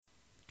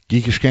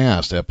Geekish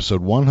Cast,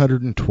 episode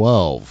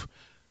 112,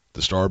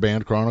 The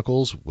Starband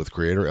Chronicles with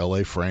creator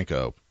L.A.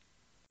 Franco.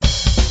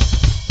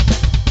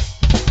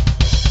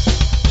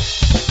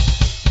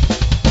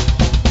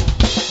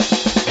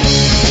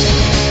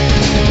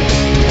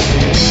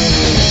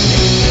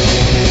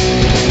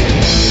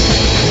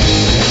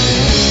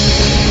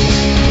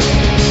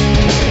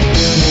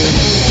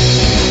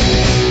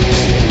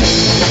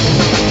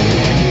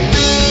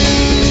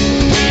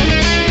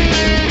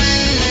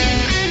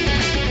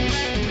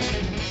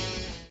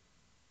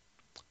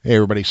 Hey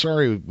everybody,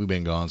 sorry we've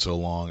been gone so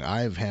long.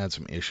 I've had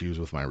some issues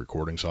with my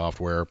recording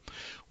software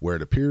where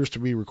it appears to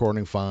be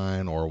recording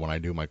fine, or when I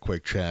do my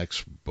quick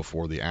checks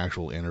before the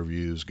actual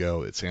interviews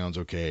go, it sounds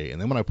okay.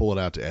 And then when I pull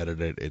it out to edit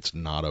it, it's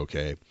not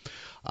okay.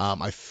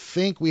 I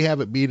think we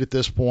have it beat at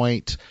this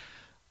point.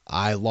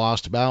 I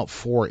lost about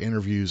 4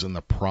 interviews in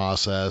the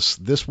process.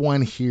 This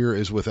one here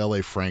is with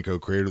L.A. Franco,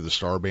 creator of the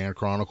Starband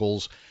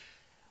Chronicles.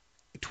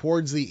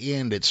 Towards the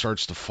end, it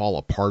starts to fall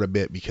apart a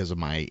bit because of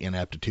my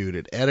ineptitude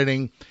at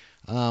editing.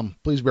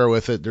 Please bear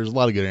with it. There's a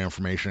lot of good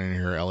information in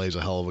here. LA's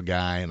a hell of a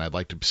guy, and I'd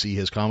like to see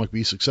his comic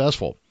be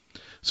successful.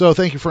 So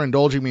thank you for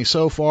indulging me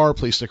so far.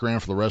 Please stick around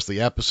for the rest of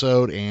the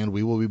episode, and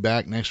we will be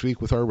back next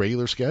week with our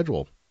regular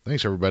schedule.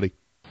 Thanks, everybody.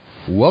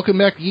 Welcome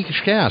back to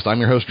Geekish Cast. I'm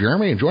your host,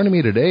 Jeremy, and joining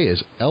me today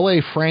is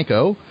L.A.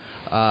 Franco,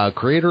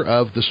 creator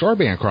of the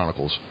Starband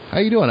Chronicles. How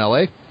you doing,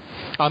 L.A.?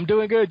 I'm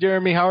doing good,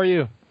 Jeremy. How are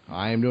you?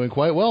 I am doing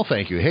quite well,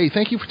 thank you. Hey,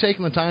 thank you for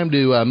taking the time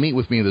to meet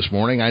with me this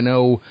morning. I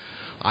know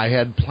I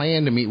had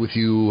planned to meet with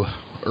you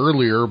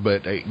earlier,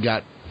 but I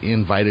got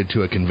invited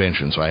to a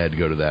convention, so I had to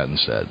go to that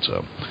instead.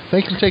 So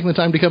thank you for taking the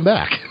time to come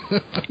back.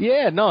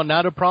 Yeah, no,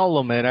 not a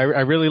problem, man.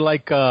 I really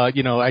like,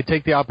 I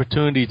take the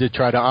opportunity to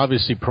try to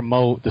obviously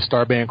promote the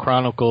Starband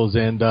Chronicles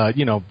and,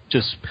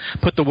 just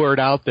put the word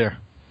out there.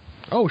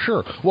 Oh,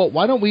 sure. Well,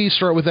 why don't we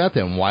start with that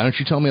then? Why don't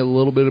you tell me a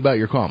little bit about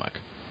your comic?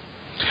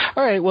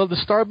 All right, well, the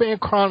Starband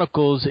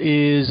Chronicles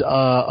is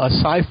a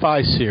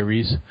sci-fi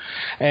series,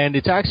 and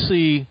it's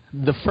actually,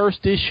 the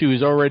first issue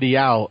is already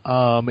out.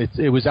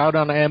 It was out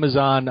on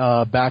Amazon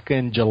back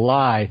in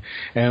July,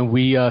 and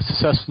we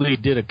successfully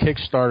did a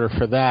Kickstarter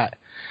for that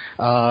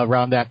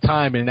around that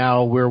time, and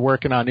now we're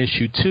working on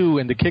issue 2,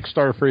 and the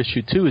Kickstarter for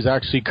issue 2 is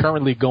actually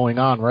currently going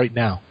on right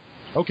now.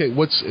 Okay,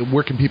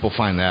 where can people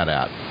find that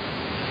at?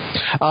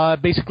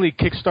 Basically,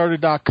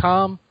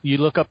 Kickstarter.com. You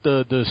look up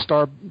the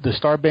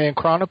Starband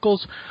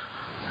Chronicles.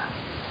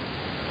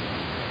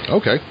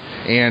 Okay,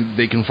 and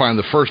they can find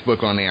the first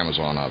book on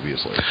Amazon,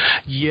 obviously.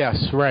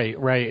 Yes, right.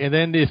 And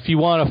then if you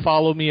want to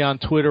follow me on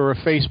Twitter or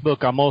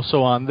Facebook, I'm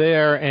also on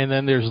there. And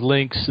then there's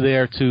links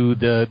there to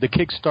the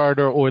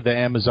Kickstarter or the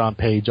Amazon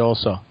page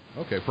also.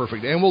 Okay,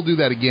 perfect. And we'll do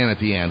that again at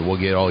the end. We'll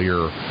get all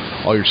your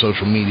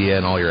social media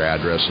and all your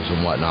addresses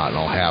and whatnot, and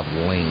I'll have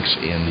links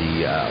in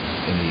the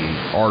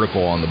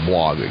article on the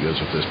blog that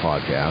goes with this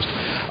podcast.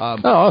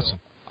 Awesome.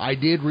 I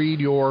did read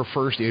your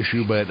first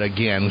issue, but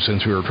again,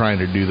 since we were trying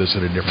to do this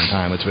at a different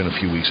time, it's been a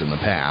few weeks in the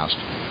past.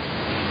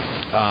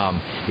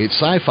 It's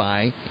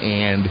sci-fi,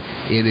 and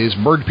it is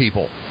bird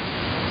people.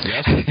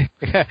 Yes.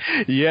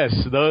 Yes,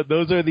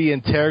 those are the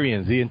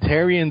Antarians. The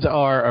Antarians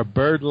are a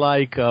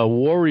bird-like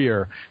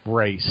warrior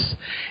race,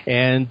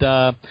 and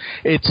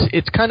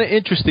it's kind of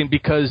interesting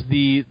because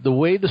the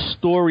way the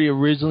story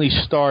originally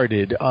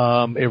started,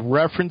 it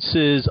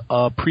references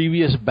a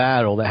previous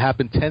battle that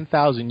happened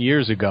 10,000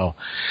 years ago.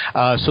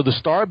 So the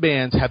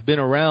Starbands have been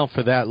around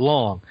for that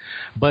long,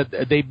 but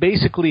they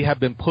basically have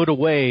been put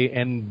away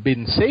and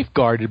been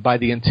safeguarded by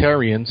the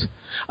Antarians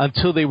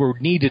until they were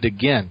needed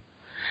again.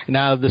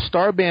 Now, the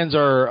Starbands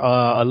are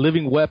a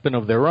living weapon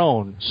of their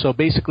own, so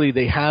basically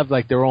they have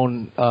like their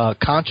own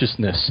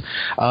consciousness.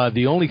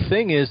 The only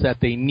thing is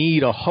that they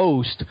need a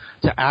host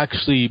to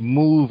actually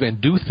move and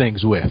do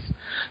things with.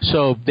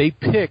 So they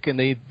pick and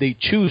they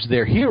choose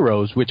their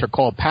heroes, which are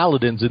called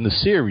paladins in the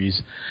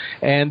series,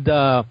 and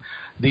the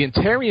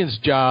Antarians'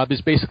 job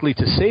is basically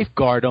to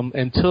safeguard them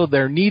until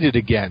they're needed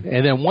again.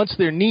 And then once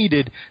they're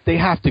needed, they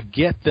have to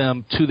get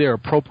them to their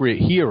appropriate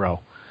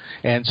hero.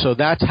 And so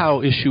that's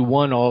how issue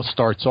 1 all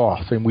starts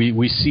off. And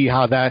we see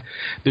how the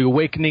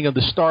awakening of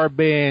the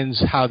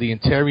Starbands, how the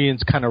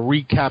Antarians kind of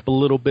recap a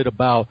little bit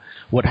about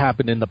what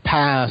happened in the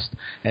past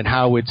and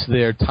how it's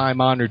their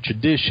time-honored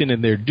tradition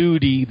and their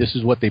duty. This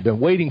is what they've been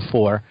waiting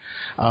for,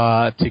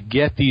 to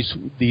get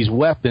these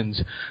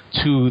weapons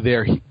to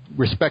their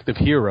respective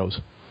heroes.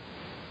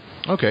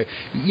 Okay.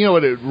 You know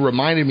what, it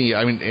reminded me,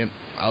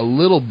 a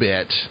little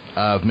bit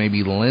of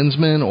maybe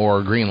Lensman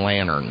or Green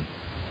Lantern.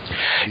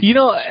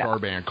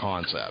 Starband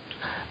concept.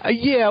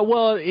 Yeah,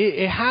 well,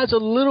 it has a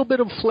little bit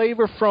of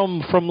flavor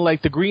from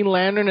like the Green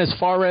Lantern as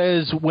far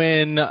as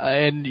when,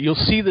 and you'll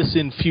see this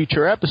in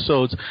future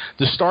episodes,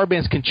 the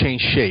Starbands can change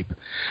shape.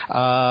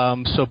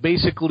 So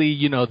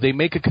basically, they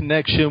make a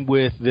connection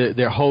with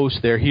their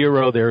host, their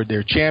hero,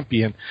 their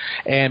champion,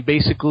 and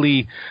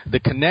basically the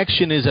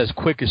connection is as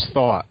quick as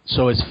thought.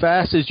 So as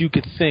fast as you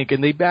could think,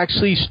 and they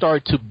actually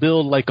start to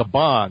build like a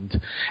bond.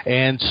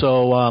 And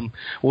so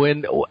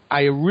when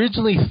I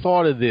originally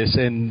thought of of this,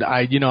 and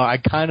I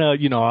kind of,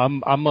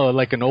 I'm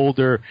like an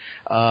older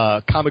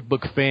comic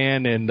book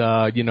fan, and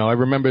I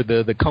remember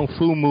the kung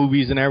fu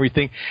movies and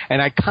everything,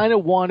 and I kind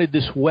of wanted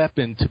this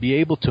weapon to be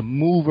able to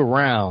move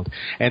around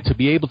and to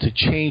be able to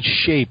change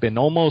shape, and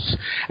almost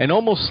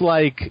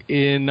like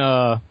in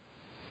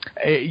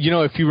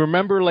if you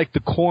remember like the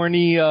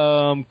corny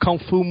kung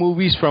fu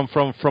movies from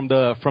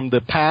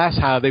the past,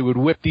 how they would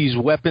whip these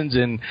weapons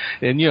and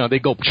they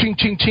go ching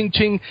ching ching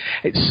ching.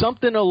 It's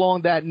something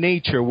along that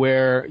nature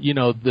where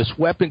this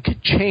weapon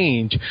could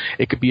change.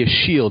 It could be a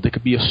shield, it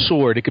could be a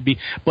sword, it could be,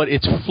 but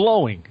it's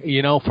flowing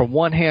from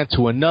one hand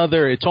to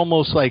another. It's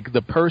almost like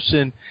the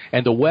person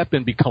and the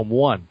weapon become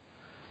one.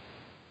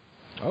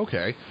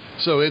 Okay,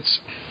 so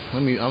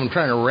I'm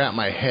trying to wrap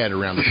my head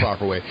around the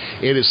proper way.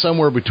 It is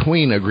somewhere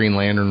between a Green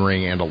Lantern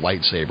ring and a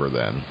lightsaber,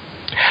 then.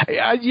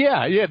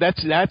 Yeah,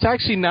 that's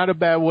actually not a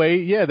bad way.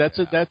 Yeah, that's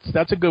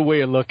a good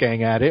way of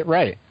looking at it,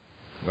 right?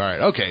 All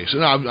right. Okay. So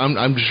now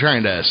I'm just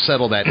trying to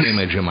settle that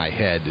image in my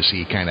head to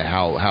see kind of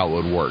how it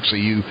would work. So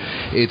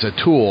it's a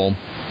tool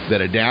that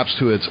adapts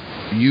to its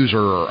user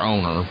or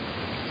owner,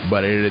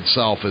 but it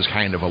itself is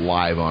kind of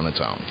alive on its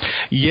own.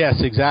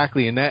 Yes,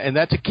 exactly, and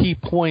that's a key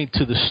point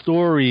to the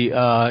story.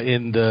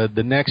 In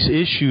the next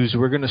issues,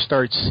 we're going to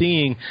start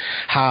seeing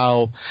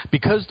how,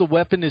 because the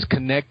weapon is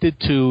connected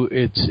to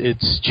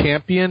its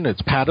champion,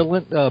 its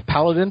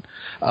paladin,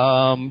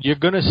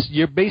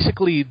 you're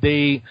basically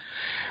the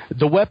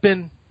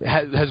weapon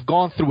has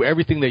gone through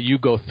everything that you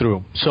go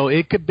through. So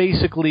it could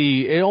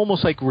it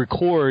almost like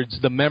records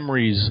the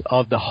memories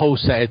of the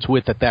host that it's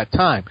with at that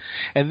time.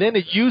 And then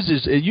it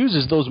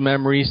uses those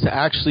memories to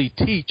actually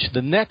teach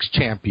the next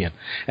champion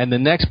and the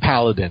next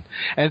paladin.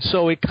 And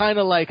so it kind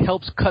of like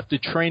helps cut the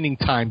training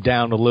time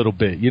down a little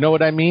bit. You know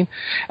what I mean?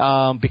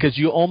 Because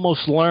you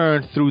almost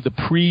learn through the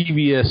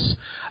previous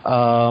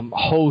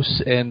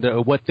hosts and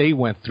what they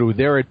went through,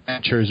 their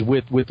adventures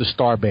with the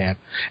Starband.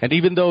 And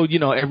even though,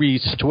 every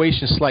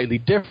situation is slightly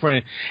different,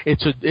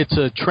 it's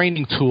a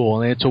training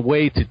tool, and it's a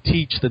way to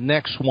teach the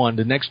next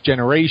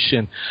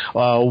generation,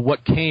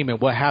 what came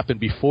and what happened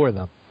before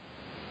them.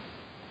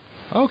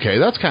 Okay,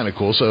 that's kind of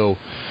cool. So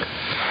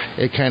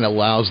it kind of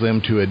allows them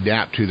to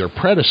adapt to their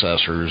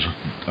predecessors.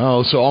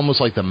 Oh, so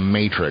almost like the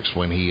Matrix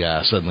when he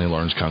suddenly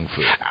learns kung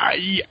fu.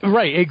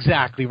 Right,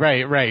 exactly.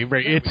 Right.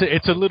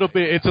 It's a little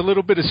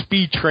bit of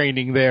speed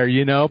training there,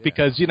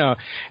 because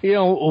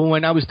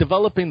when I was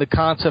developing the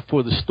concept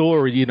for the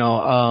story,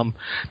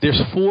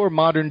 there's 4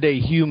 modern day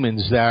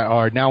humans that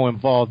are now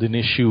involved in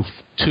issue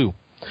 2,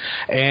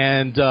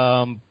 and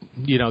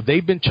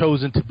they've been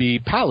chosen to be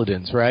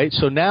paladins, right?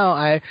 So now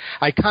I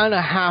kind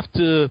of have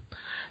to,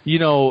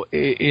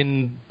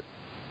 in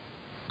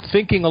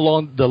thinking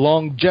along the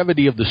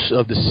longevity of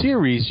the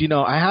series,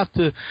 I have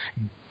to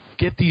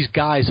get these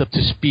guys up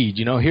to speed.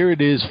 Here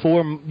it is,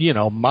 4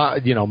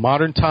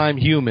 modern time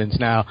humans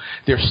now.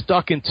 They're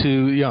stuck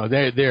into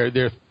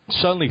they're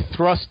suddenly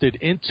thrusted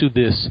into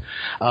this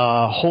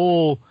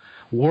whole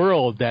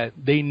world that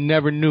they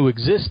never knew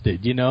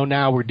existed.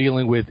 Now we're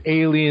dealing with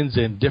aliens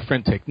and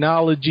different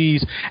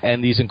technologies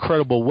and these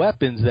incredible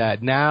weapons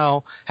that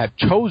now have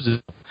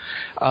chosen.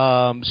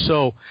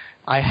 So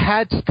I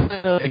had to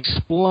kind of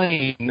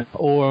explain,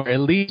 or at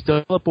least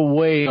develop a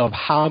way of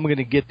how I'm going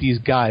to get these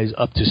guys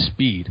up to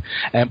speed.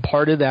 And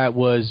part of that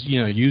was,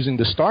 using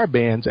the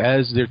Starbands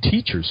as their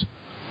teachers.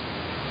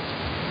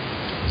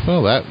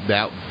 Well,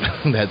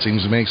 that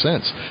seems to make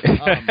sense.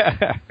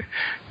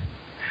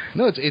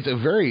 No,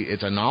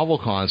 it's a novel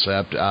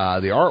concept. The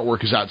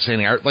artwork is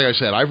outstanding. Like I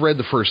said, I've read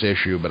the first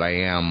issue, but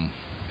I am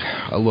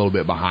a little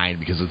bit behind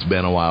because it's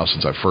been a while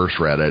since I first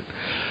read it.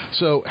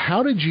 So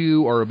how did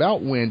you, or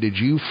about when did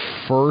you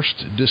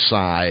first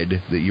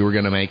decide that you were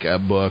going to make a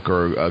book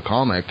or a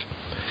comic,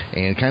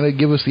 and kind of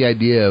give us the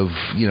idea of,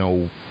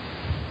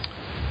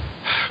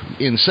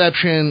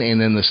 inception and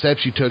then the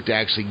steps you took to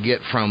actually get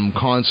from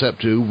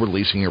concept to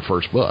releasing your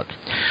first book?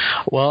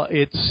 Well,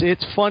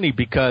 it's funny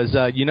because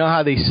you know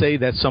how they say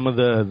that some of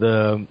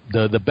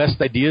the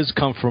best ideas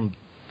come from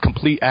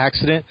complete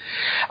accident.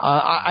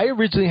 I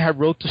originally had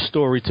wrote the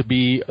story to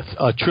be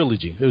a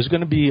trilogy. It was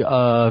going to be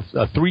a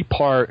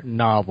 3-part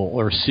novel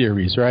or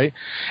series, right?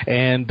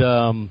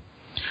 And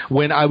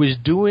when I was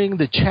doing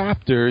the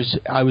chapters,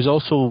 I was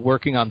also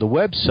working on the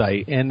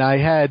website, and I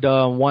had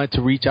wanted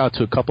to reach out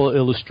to a couple of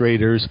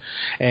illustrators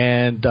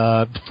and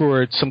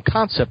for some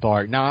concept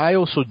art. Now, I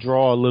also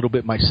draw a little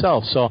bit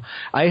myself, so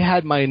I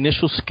had my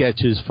initial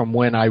sketches from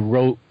when I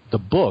wrote the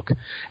book.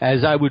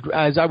 As I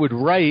would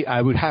write, I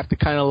would have to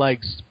kind of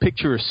like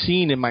picture a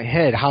scene in my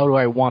head. How do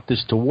I want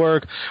this to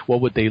work?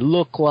 What would they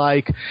look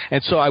like?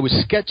 And so I would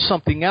sketch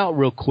something out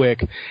real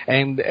quick,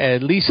 and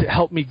at least it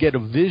helped me get a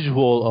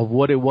visual of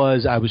what it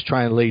was I was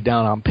trying to lay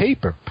down on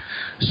paper.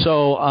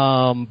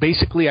 So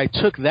basically I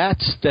took that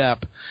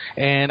step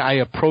and I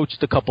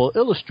approached a couple of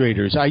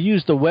illustrators. I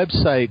used a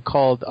website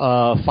called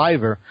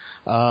Fiverr,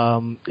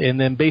 and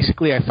then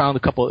basically I found a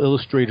couple of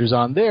illustrators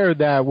on there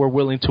that were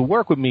willing to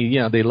work with me.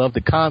 They loved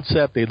the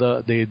concept, they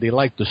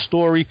liked the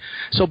story.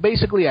 So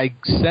basically I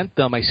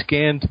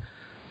scanned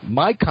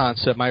my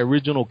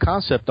original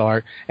concept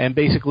art, and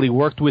basically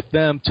worked with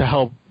them to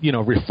help,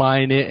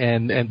 refine it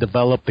and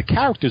develop the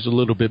characters a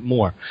little bit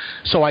more.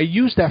 So I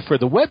used that for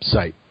the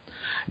website.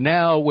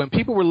 Now, when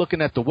people were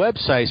looking at the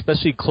website,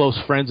 especially close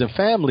friends and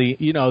family,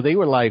 they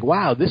were like,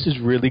 wow, this is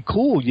really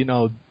cool.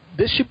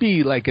 This should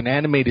be like an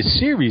animated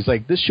series.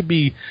 Like, this should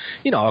be,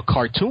 a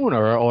cartoon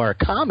or a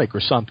comic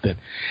or something.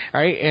 All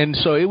right. And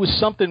so it was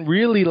something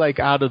really like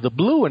out of the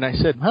blue. And I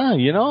said,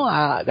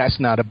 that's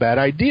not a bad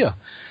idea.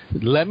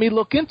 Let me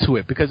look into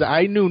it, because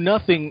I knew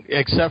nothing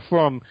except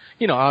from,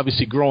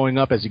 obviously growing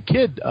up as a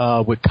kid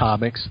with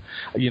comics.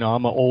 I'm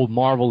an old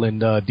Marvel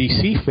and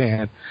DC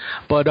fan.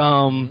 But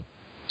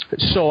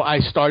so I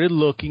started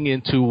looking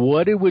into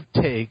what it would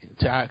take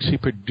to actually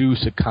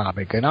produce a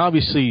comic. And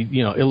obviously,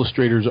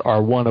 illustrators are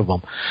one of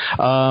them.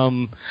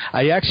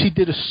 I actually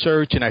did a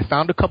search, and I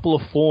found a couple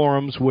of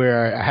forums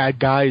where I had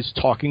guys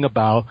talking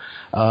about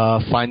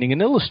finding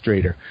an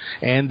illustrator.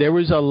 And there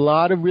was a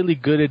lot of really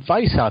good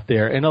advice out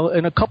there.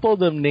 And a couple of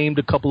them named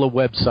a couple of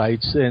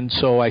websites. And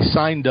so I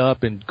signed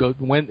up and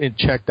went and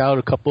checked out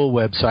a couple of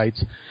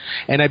websites.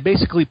 And I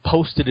basically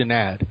posted an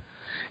ad.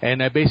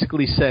 And I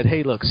basically said,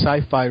 hey, look,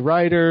 sci-fi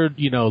writer,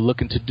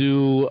 looking to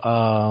do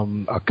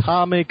a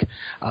comic.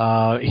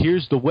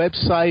 Here's the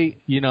website.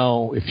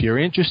 If you're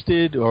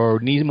interested or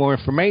need more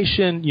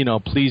information,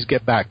 please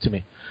get back to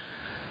me.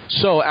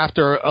 So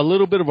after a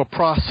little bit of a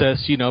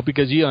process,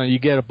 because, you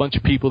get a bunch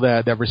of people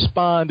that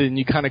respond, and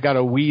you kind of got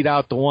to weed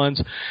out the ones,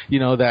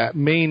 that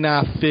may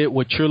not fit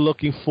what you're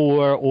looking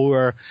for,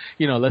 or,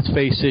 let's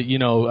face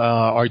it,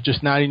 are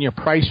just not in your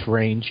price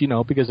range,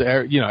 because,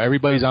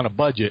 everybody's on a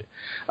budget.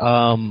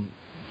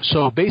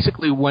 So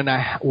basically when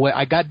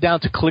I got down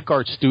to Click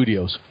Art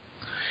Studios,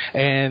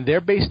 and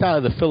they're based out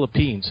of the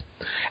Philippines.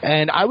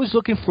 And I was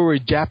looking for a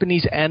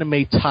Japanese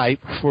anime type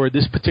for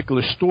this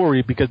particular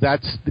story, because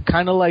that's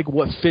kind of like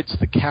what fits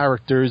the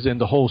characters and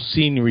the whole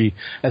scenery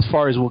as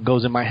far as what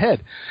goes in my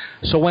head.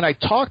 So when I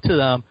talked to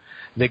them,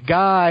 the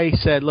guy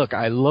said, look,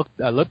 I looked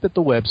at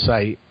the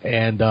website,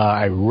 and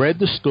I read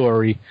the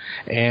story,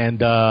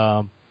 and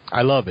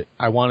I love it.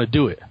 I want to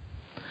do it.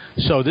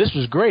 So this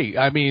was great.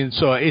 I mean,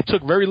 so it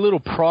took very little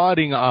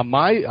prodding on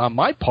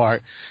my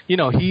part.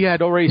 He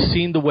had already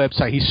seen the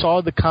website. He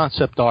saw the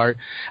concept art.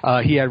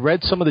 He had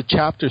read some of the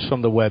chapters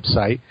from the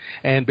website,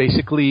 and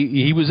basically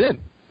he was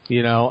in.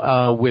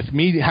 With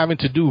me having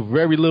to do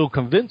very little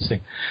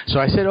convincing. So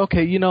I said,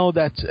 okay,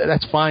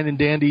 that's fine and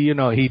dandy.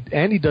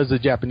 He does the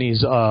Japanese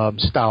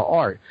style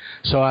art.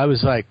 So I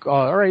was like,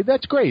 all right,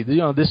 that's great.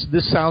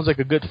 This sounds like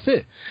a good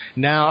fit.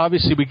 Now,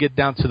 obviously, we get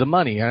down to the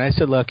money, and I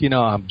said, look,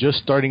 I'm just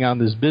starting on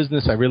this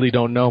business. I really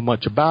don't know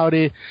much about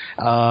it.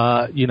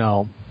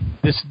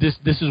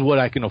 This is what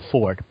I can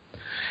afford.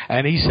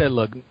 And he said,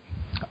 look,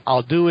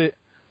 I'll do it.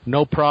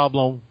 No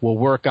problem. We'll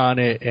work on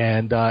it,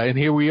 and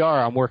here we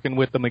are. I'm working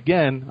with them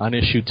again on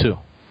issue 2.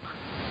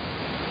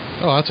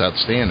 Oh, that's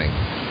outstanding.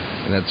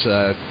 And that's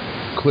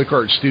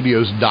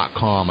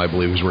clickartstudios.com, I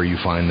believe, is where you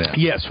find that.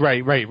 Yes,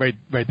 right.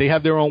 They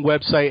have their own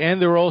website,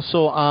 and they're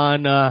also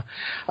on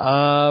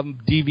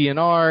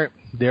DeviantArt.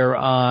 They're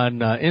on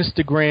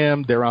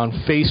Instagram. They're on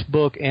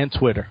Facebook and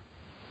Twitter.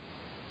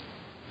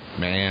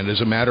 Man,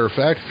 as a matter of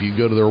fact, if you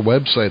go to their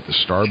website, the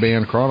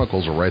Starband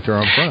Chronicles are right there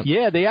on front.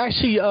 Yeah, they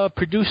actually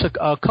produce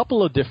a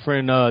couple of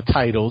different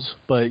titles.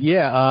 But,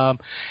 yeah,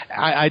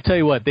 I tell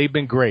you what, they've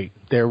been great.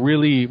 They're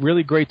really,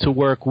 really great to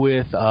work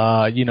with.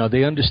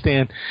 They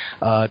understand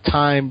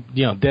time,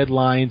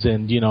 deadlines,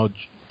 and,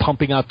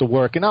 pumping out the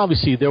work. And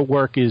obviously their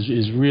work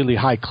is really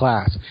high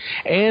class.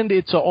 And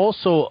it's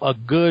also a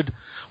good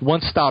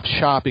one-stop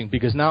shopping,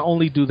 because not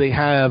only do they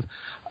have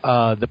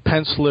the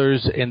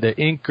pencilers and the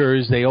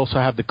inkers, they also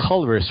have the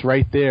colorists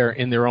right there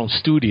in their own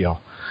studio.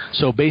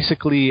 So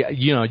basically,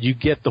 you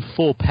get the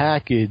full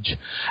package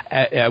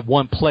at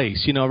one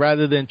place,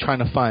 rather than trying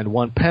to find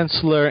one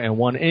penciler and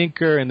one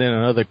inker and then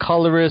another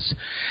colorist,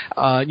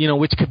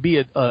 which could be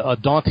a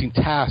daunting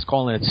task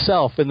all in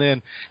itself, and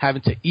then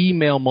having to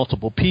email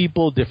multiple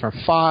people, different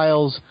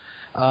files.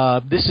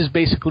 This is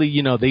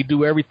basically, they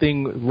do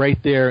everything right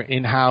there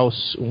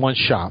in-house, one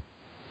shop.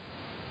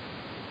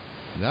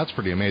 That's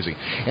pretty amazing.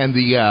 And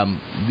the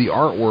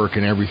artwork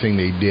and everything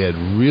they did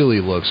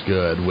really looks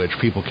good, which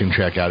people can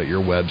check out at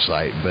your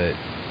website. But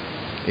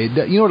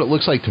what it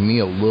looks like to me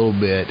a little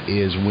bit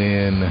is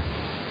when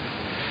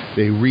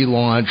they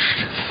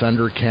relaunched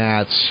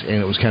Thundercats,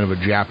 and it was kind of a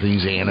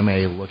Japanese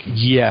anime looking.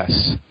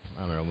 Yes. I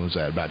don't know, when was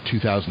that? About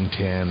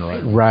 2010,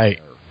 right? Right.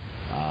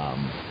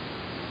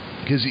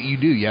 Because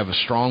you have a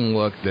strong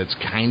look that's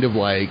kind of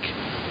like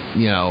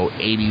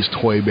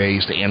 80s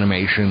toy-based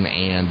animation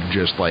and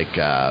just like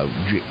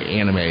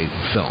anime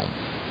film.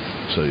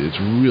 So it's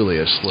really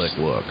a slick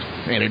look.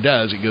 And it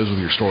goes with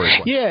your story.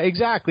 Yeah,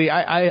 exactly.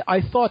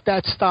 I thought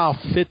that style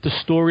fit the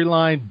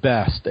storyline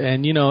best.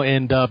 And,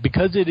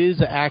 because it is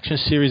an action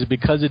series,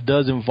 because it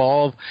does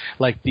involve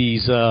like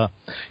these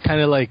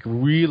kind of like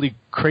really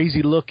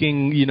crazy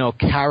looking,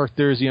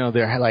 characters,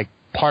 they're like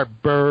part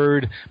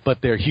bird, but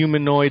they're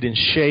humanoid in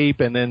shape,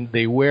 and then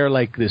they wear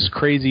like this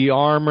crazy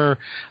armor,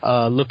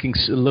 looking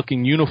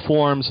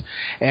uniforms.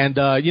 And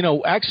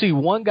actually,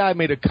 one guy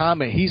made a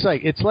comment. He's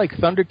like, it's like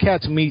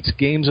Thundercats meets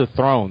Games of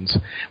Thrones,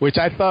 which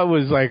I thought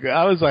was like,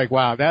 I was like,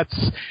 wow, that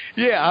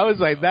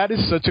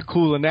is such a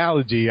cool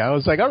analogy. I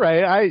was like, all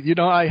right,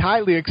 I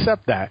highly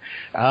accept that.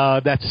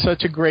 That's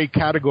such a great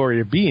category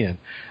to be in.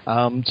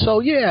 So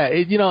yeah,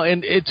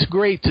 and it's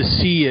great to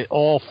see it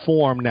all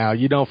form now,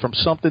 from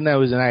something that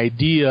was an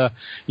idea,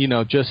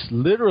 just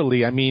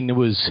literally,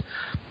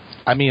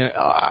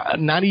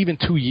 not even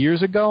 2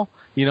 years ago,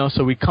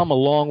 so we come a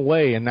long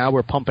way, and now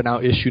we're pumping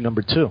out issue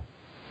number 2.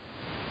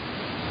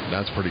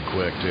 That's pretty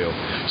quick too.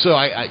 So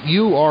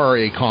you are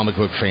a comic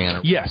book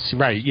fan? Yes,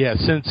 right. Yeah,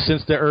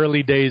 since the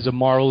early days of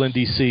Marvel and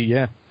DC,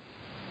 yeah.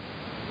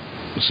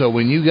 So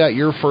when you got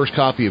your first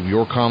copy of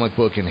your comic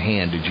book in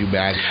hand, did you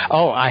bag it?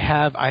 Oh, I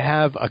have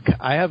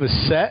a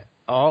set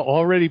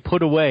already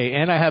put away,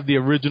 and I have the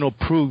original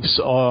proofs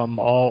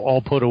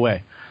all put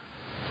away.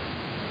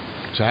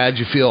 So how did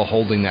you feel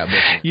holding that book?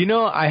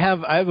 I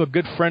have a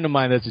good friend of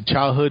mine that's a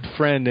childhood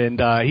friend, and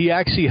he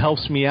actually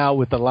helps me out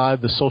with a lot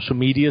of the social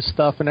media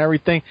stuff and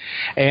everything.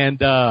 And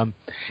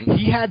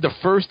he had the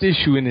first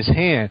issue in his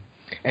hand,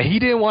 and he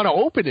didn't want to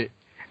open it.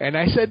 And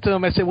I said to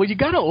him, well, you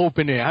got to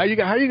open it. How are you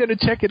going to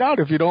check it out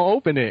if you don't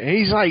open it? And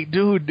he's like,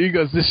 dude, he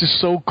goes, this is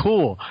so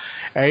cool.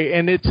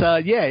 And it's,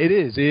 it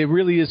is. It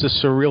really is a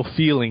surreal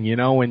feeling,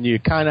 when you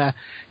kind of,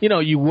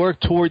 you work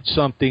towards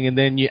something and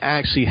then you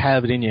actually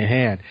have it in your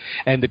hand.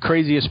 And the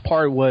craziest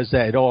part was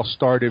that it all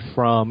started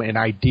from an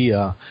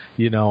idea,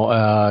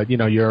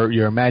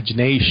 your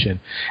imagination.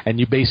 And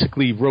you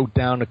basically wrote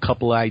down a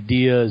couple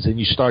ideas and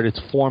you started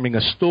forming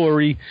a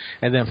story.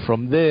 And then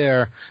from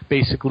there,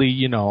 basically,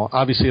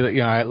 obviously,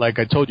 like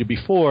I told you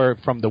before,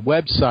 from the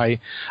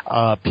website,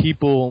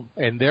 people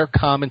and their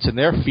comments and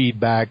their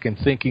feedback and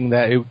thinking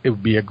that it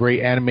would be a great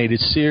animated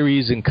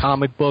series and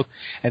comic book,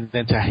 and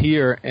then to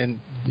hear and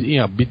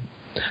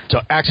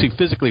to actually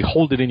physically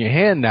hold it in your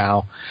hand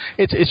now,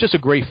 it's just a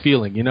great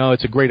feeling.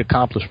 It's a great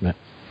accomplishment.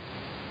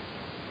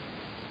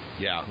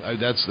 Yeah,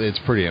 it's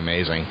pretty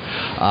amazing.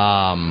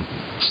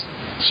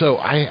 So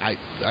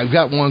I've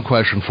got one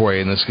question for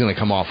you, and this is going to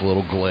come off a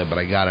little glib, but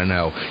I got to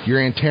know.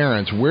 You're in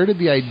Terrence. Where did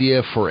the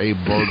idea for a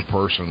bird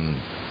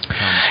person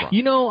come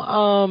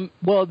from?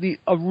 Well, the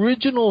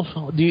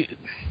original...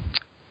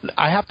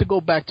 I have to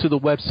go back to the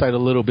website a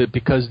little bit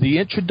because the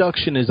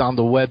introduction is on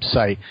the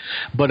website,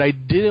 but I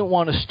didn't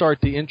want to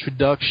start the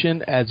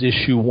introduction as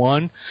issue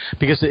 1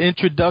 because the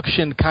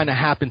introduction kind of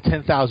happened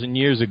 10,000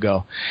 years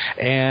ago,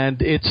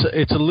 and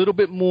it's a little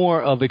bit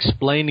more of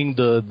explaining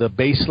the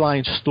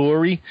baseline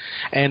story.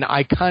 And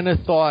I kind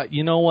of thought,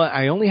 you know what,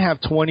 I only have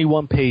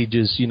 21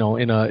 pages, in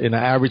an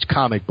average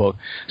comic book,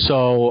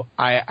 so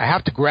I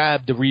have to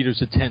grab the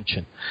reader's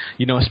attention,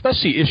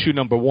 especially issue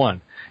number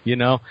 1.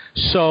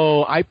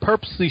 So I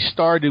purposely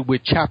started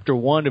with chapter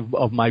 1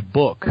 of my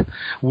book,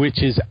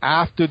 which is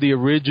after the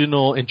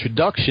original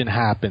introduction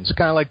happens,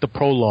 kind of like the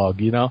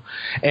prologue,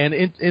 And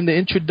in the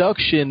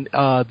introduction,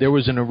 there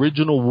was an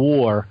original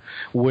war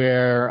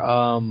where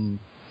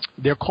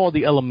they're called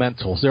the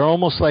elementals. They're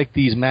almost like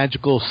these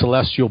magical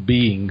celestial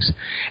beings,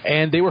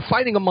 and they were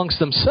fighting amongst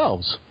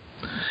themselves.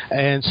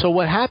 And so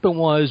what happened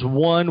was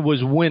one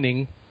was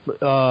winning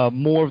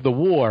more of the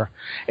war,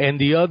 and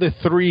the other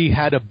 3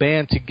 had to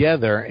band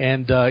together,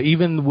 and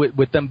even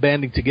with them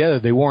banding together,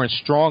 they weren't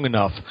strong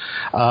enough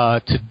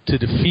to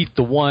defeat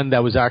the one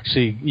that was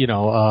actually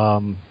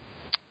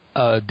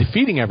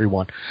defeating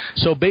everyone.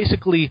 So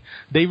basically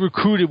they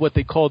recruited what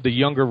they called the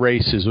younger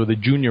races or the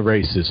junior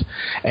races,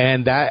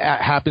 and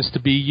that happens to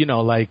be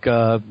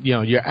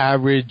your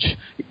average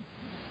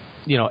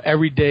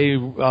everyday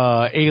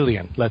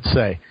alien, let's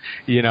say,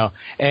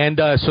 and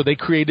so they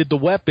created the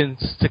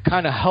weapons to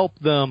kind of help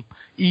them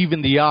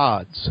even the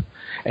odds,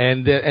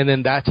 and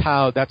then that's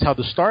how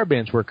the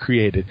Starbands were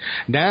created.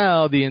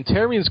 Now the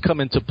Antarians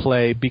come into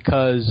play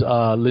because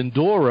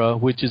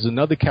Lindora, which is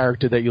another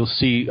character that you'll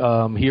see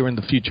here in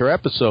the future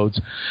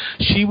episodes,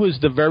 she was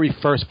the very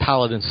first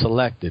paladin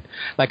selected.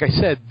 Like I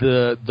said,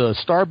 the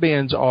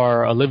Starbands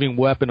are a living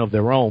weapon of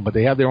their own, but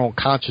they have their own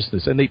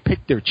consciousness, and they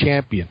pick their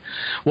champion.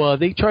 Well,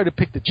 they try to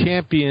pick the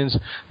champions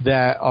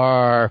that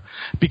are,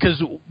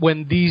 because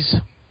when these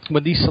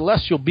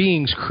celestial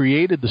beings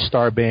created the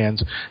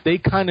Starbands, they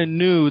kind of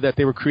knew that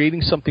they were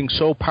creating something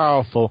so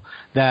powerful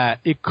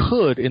that it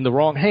could, in the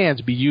wrong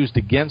hands, be used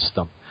against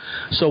them.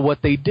 So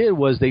what they did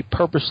was they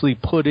purposely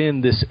put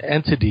in this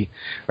entity,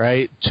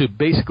 right, to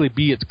basically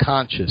be its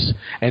conscious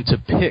and to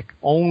pick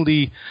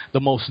only the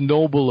most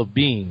noble of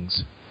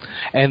beings.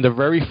 And the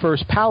very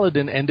first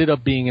paladin ended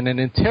up being an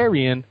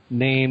Antarian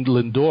named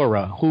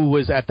Lindora, who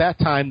was at that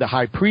time the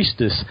high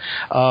priestess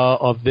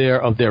of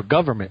their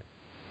government.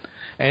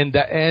 And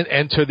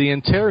enter the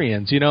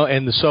Antarians,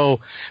 And so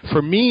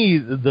for me,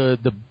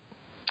 the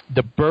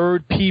the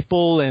bird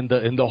people and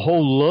the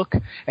whole look.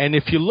 And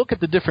if you look at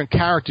the different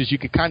characters, you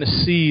can kind of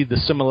see the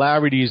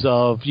similarities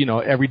of,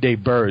 everyday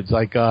birds.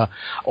 Like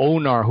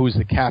Onar, who's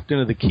the captain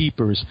of the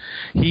keepers,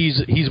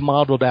 he's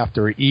modeled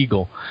after an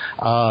eagle.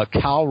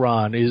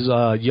 Calron is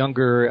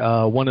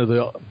one of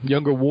the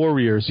younger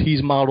warriors.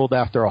 He's modeled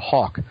after a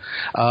hawk.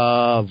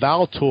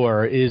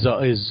 Valtor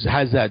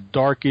has that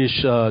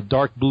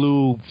dark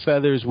blue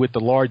feathers with the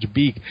large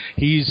beak.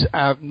 He's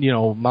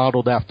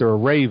modeled after a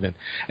raven.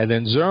 And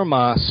then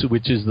Zermas,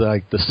 which is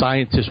the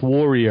scientist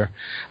warrior,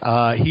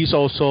 he's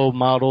also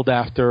modeled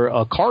after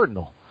a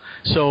cardinal.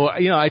 So,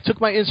 I took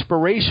my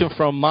inspiration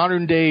from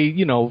modern day,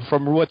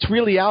 from what's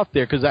really out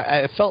there, because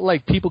I felt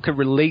like people could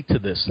relate to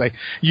this. Like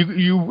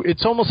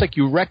it's almost like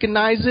you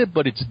recognize it,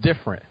 but it's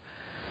different.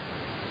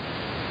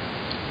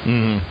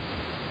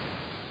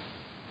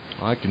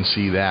 I can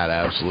see that,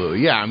 absolutely.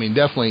 Yeah, I mean,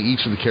 definitely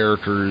each of the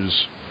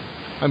characters,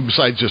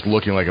 besides just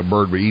looking like a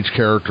bird, but each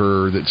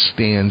character that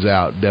stands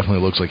out definitely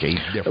looks like a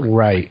different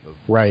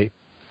right.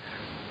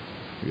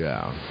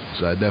 Yeah,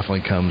 so that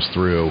definitely comes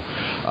through.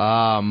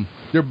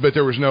 But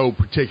there was no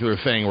particular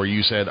thing where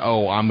you said,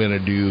 "Oh, I'm going to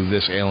do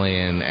this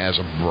alien as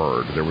a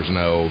bird." There was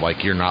no,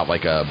 you're not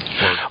like a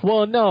bird.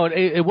 Well, no,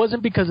 it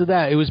wasn't because of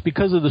that. It was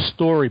because of the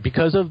story,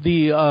 because of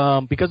the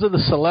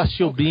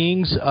celestial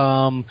beings.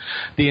 The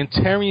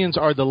Antarians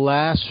are the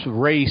last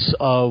race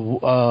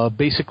of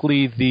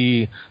basically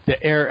the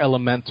air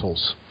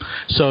elementals.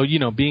 So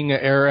being an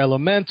air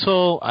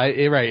elemental,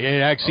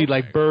 it actually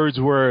like birds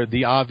were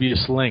the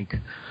obvious link.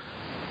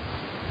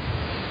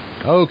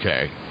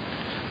 Okay.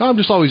 I'm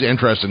just always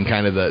interested in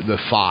kind of the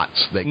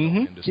thoughts that go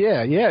into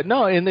stuff. Yeah.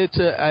 No, and it's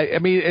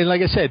and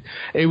like I said,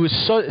 it was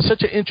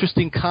such an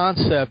interesting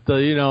concept,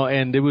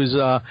 and it was,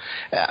 I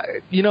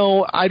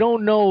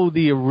don't know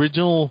the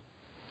original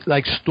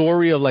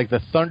story of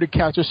the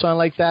Thundercats or something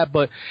like that,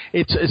 but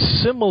it's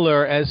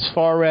similar as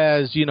far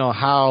as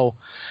how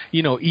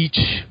each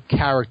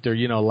character,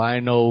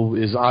 Lionel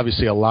is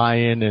obviously a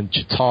lion, and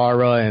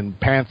Chitara and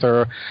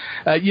Panther,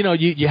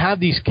 you have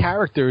these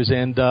characters,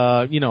 and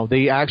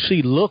they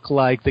actually look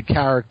like the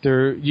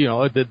character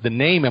the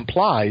name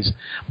implies,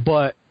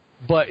 but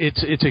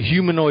it's a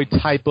humanoid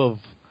type of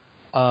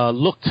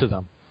look to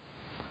them.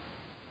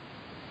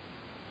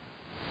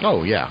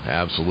 Oh yeah,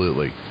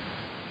 absolutely.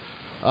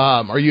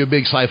 Are you a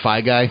big sci-fi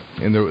guy?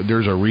 And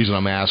there's a reason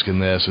I'm asking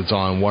this. It's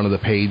on one of the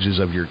pages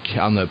of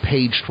on the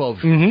page 12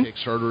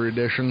 Kickstarter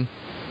edition.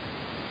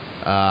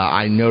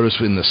 I noticed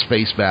in the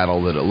space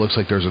battle that it looks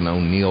like there's an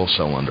O'Neill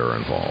cylinder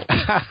involved.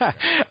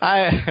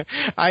 I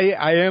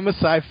am a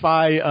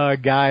sci-fi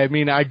guy. I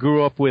mean, I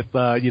grew up with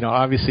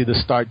obviously the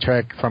Star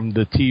Trek from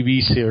the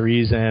TV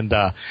series, and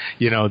the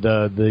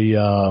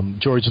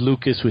George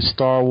Lucas with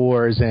Star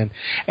Wars, and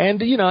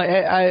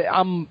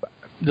I'm.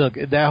 Look,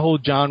 that whole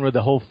genre,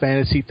 the whole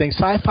fantasy thing,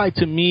 sci-fi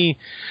to me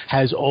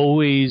has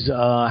always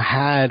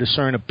had a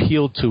certain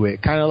appeal to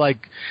it. Kind of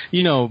like,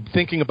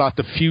 thinking about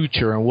the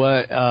future and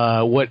what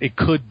it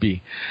could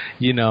be,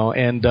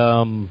 And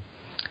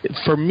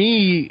for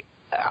me,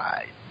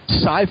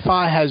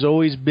 sci-fi has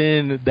always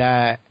been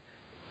that.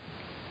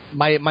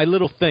 My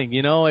little thing,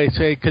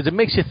 because it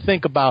makes you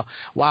think about,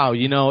 wow,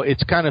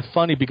 it's kind of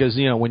funny because,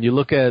 when you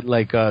look at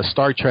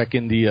Star Trek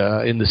in the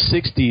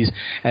 60s,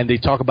 and they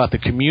talk about the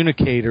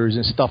communicators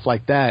and stuff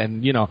like that,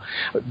 and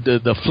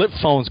the flip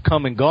phones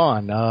come and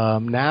gone.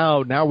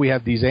 Now we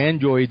have these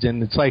androids,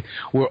 and it's like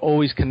we're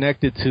always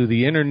connected to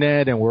the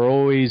internet, and we're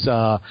always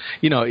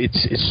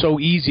it's so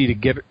easy to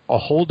get a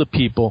hold of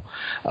people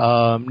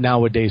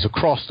nowadays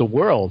across the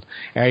world.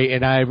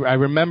 And I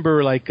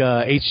remember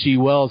H.G.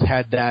 Wells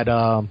had that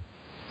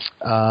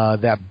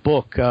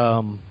book,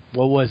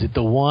 what was it,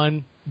 the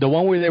one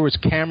where there was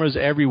cameras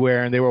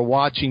everywhere and they were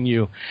watching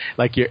you,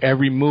 your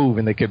every move,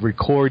 and they could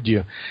record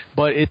you.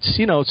 But it's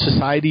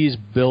society is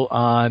built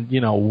on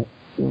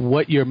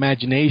what your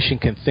imagination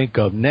can think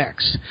of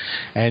next,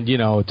 and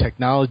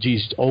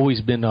technology's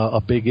always been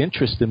a big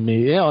interest in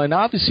me, and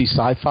obviously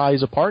sci-fi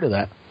is a part of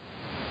that.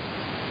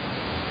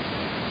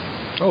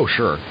 Oh,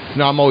 sure.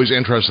 No, I'm always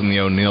interested in the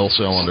O'Neill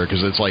cylinder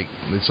because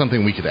it's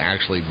something we could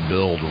actually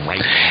build right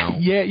now.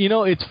 Yeah,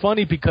 it's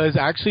funny because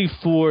actually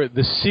for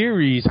the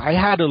series, I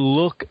had to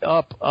look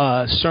up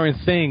certain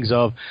things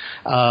of,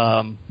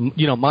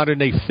 modern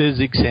day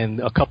physics and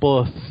a couple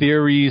of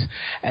theories,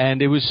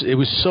 and it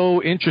was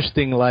so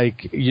interesting,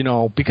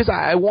 because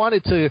I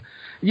wanted to.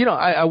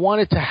 I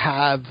wanted to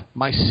have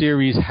my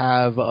series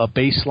have a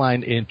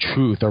baseline in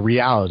truth, a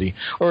reality,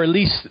 or at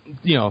least,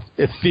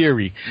 a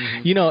theory,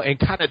 and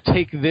kind of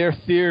take their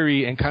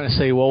theory and kind of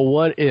say, well,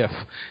 what if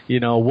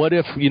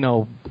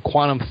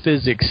quantum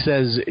physics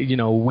says,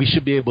 we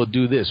should be able to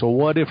do this, or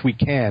what if we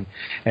can,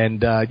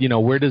 and,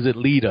 where does it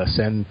lead us?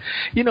 And,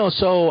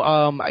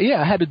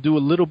 I had to do a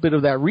little bit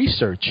of that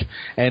research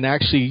and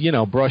actually,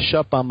 brush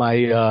up on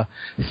my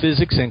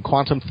physics and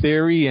quantum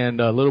theory and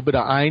a little bit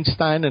of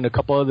Einstein and a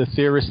couple other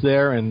theories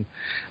there, and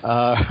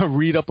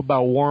read up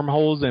about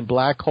wormholes and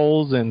black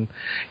holes, and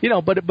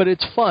but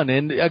it's fun,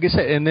 and like I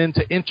said, and then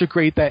to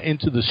integrate that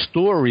into the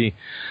story,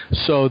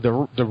 so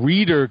so the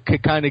reader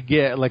could kind of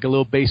get like a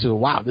little base of,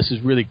 wow, this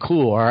is really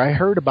cool, or I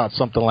heard about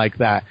something like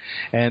that,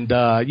 and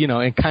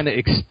and kind of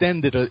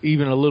extend it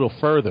even a little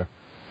further.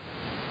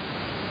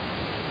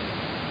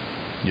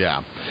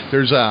 Yeah,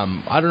 there's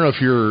I don't know if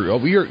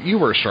you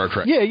were a Star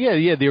Trek.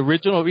 Yeah, the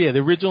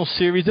original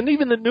series, and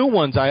even the new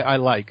ones I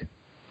like.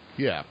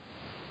 Yeah.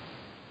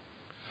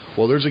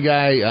 Well, there's a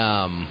guy.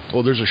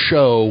 There's a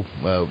show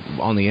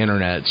on the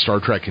internet, Star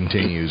Trek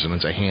Continues, and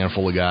it's a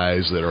handful of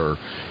guys that are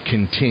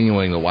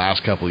continuing the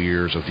last couple of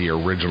years of the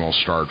original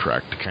Star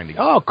Trek to kind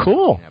of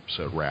cool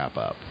episode wrap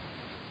up.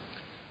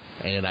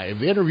 And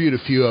I've interviewed a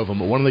few of them,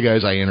 but one of the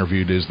guys I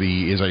interviewed is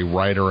a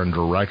writer and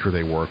director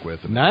they work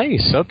with.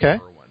 Nice. Okay.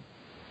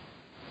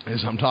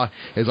 As I'm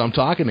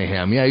talking to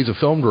him, yeah, he's a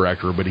film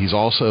director, but he's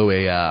also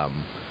a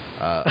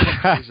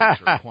physics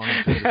or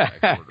quantum physics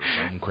expert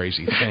or some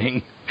crazy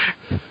thing.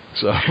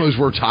 So as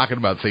we're talking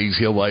about things,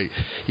 he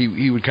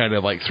would kind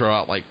of like throw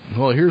out like,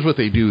 well, here's what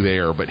they do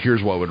there, but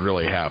here's what would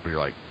really happen. You're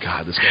like,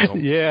 God, this guy's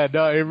yeah,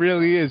 no, it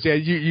really is. Yeah,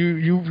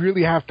 you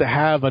really have to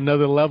have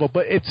another level.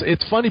 But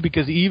it's funny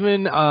because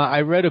even I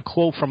read a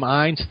quote from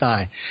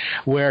Einstein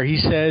where he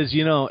says,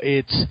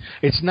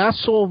 it's not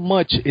so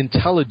much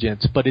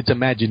intelligence, but it's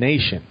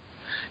imagination.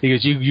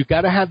 Because you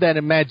got to have that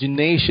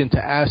imagination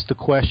to ask the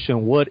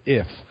question, what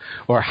if?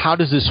 Or how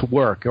does this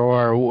work?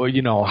 Or,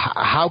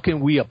 how can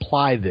we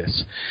apply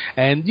this?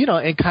 And,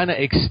 and kind of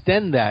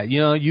extend that,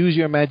 use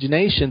your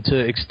imagination to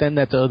extend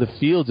that to other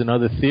fields and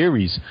other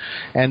theories.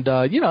 And,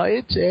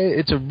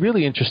 it's a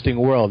really interesting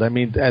world. I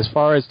mean, as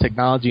far as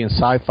technology and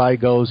sci-fi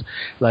goes,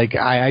 like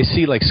I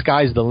see like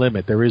sky's the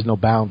limit. There is no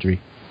boundary.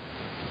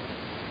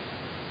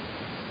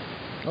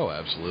 Oh,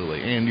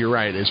 absolutely. And you're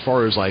right. As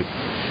far as like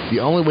the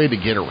only way to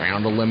get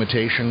around a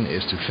limitation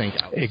is to think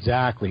out.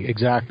 Exactly.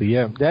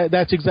 Yeah,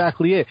 that's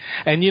exactly it.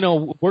 And,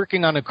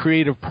 working on a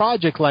creative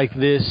project like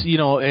this,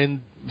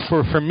 and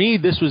for me,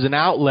 this was an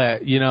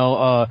outlet,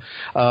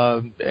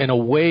 and a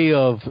way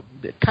of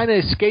kind of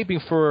escaping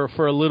for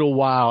a little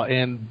while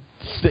and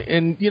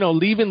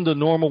leaving the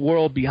normal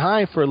world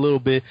behind for a little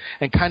bit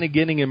and kind of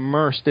getting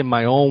immersed in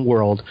my own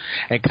world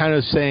and kind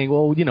of saying,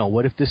 well,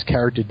 what if this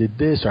character did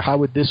this, or how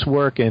would this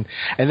work? And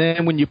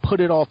then when you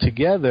put it all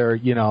together,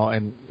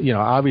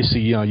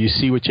 obviously, you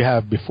see what you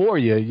have before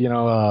you,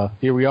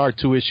 here we are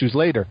 2 issues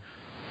later.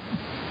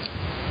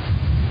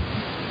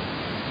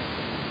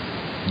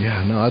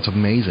 Yeah, no, that's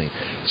amazing.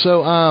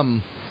 So,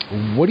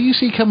 what do you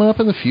see coming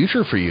up in the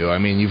future for you? I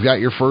mean, you've got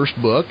your first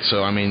book,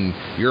 so, I mean,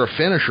 you're a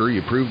finisher.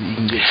 You prove that you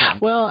can get something.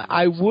 Well,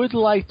 I would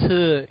like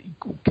to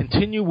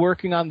continue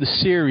working on the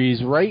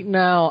series. Right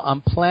now,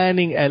 I'm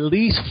planning at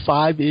least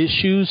 5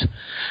 issues,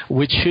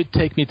 which should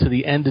take me to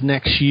the end of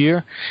next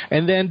year.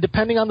 And then,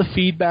 depending on the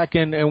feedback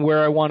and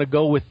where I want to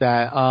go with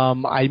that,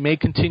 I may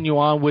continue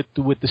on with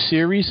the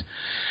series.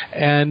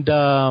 And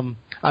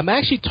I'm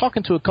actually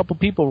talking to a couple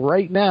people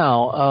right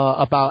now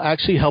about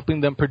actually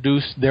helping them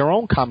produce their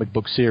own comic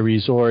book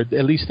series, or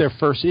at least their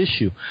first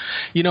issue.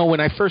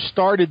 When I first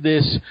started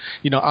this,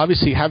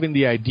 obviously having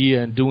the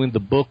idea and doing the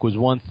book was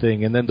one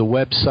thing, and then the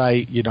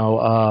website,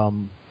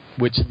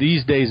 which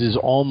these days is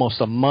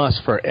almost a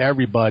must for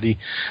everybody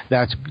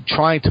that's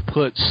trying to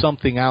put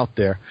something out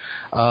there.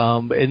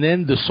 And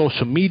then the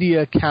social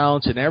media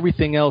accounts and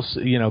everything else,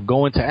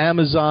 going to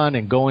Amazon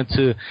and going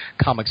to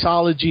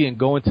Comixology and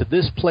going to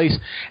this place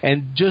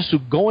and just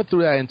going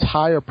through that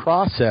entire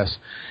process.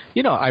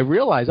 I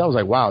realized, I was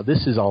like, wow,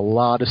 this is a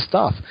lot of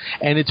stuff.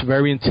 And it's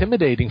very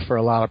intimidating for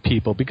a lot of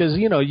people because,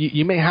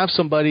 you may have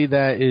somebody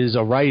that is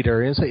a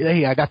writer and say,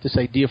 hey, I got this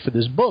idea for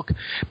this book.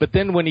 But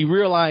then when he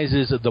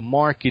realizes that the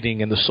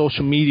marketing and the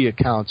social media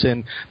accounts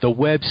and the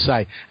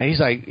website, and he's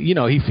like,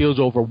 he feels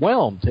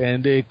overwhelmed.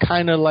 And it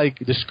kind of like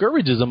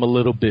discourages him a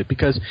little bit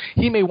because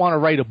he may want to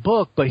write a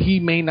book, but he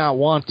may not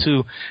want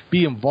to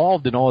be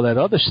involved in all that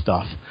other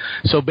stuff.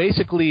 So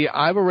basically,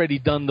 I've already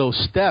done those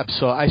steps.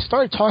 So I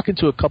started talking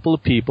to a couple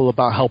of people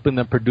about helping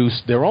them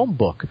produce their own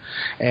book.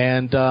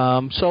 And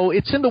so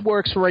it's in the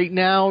works right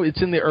now.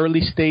 It's in the early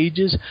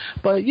stages.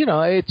 But,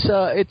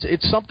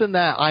 it's something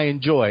that I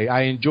enjoy.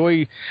 I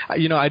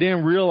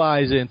didn't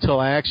realize it until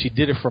I actually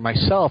did it for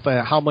myself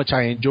and how much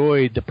I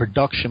enjoyed the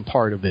production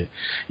part of it.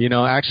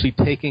 Actually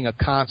taking a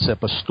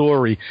concept, a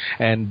story,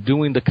 and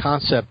doing the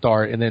concept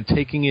art and then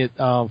taking it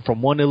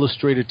from one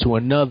illustrator to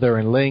another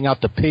and laying out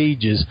the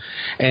pages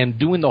and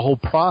doing the whole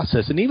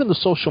process. And even the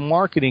social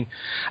marketing,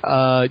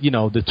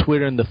 the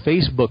Twitter and the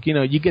Facebook,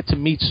 you get to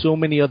meet so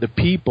many other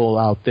people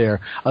out there,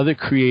 other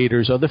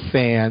creators, other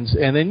fans,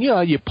 and then,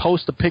 you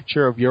post a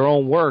picture of your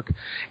own work,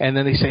 and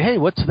then they say, hey,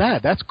 what's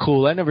that? That's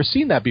cool. I've never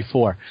seen that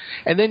before.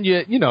 And then,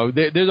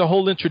 there's a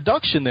whole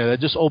introduction there that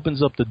just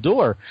opens up the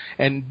door,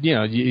 and,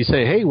 you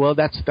say, hey, well,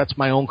 that's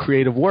my own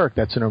creative work.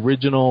 That's an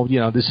original,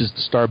 this is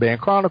the Starband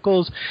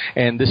Chronicles,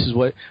 and this is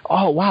what,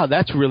 oh, wow,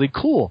 that's really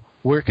cool.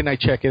 Where can I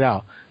check it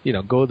out?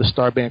 Go to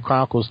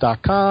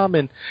StarbandChronicles.com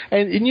and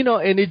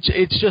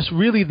it's just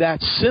really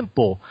that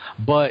simple,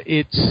 but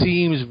it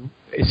seems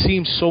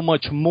so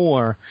much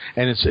more,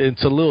 and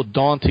it's a little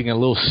daunting and a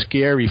little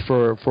scary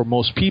for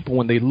most people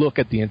when they look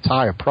at the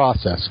entire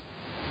process.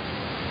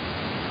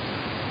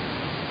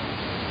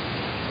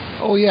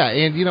 Oh, yeah,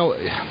 and,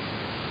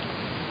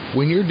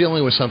 when you're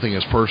dealing with something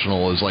as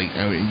personal as,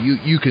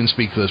 you can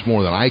speak to this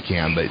more than I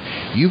can, but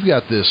you've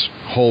got this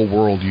whole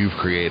world you've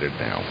created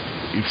now.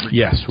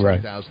 Yes, right.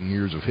 2,000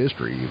 years of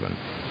history, even.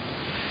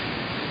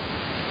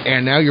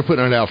 And now you're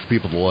putting it out for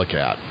people to look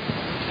at.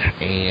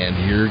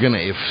 And you're going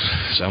to, if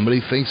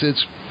somebody thinks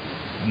it's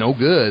no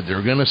good,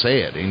 they're going to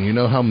say it. And you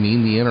know how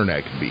mean the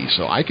internet can be.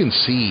 So I can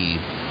see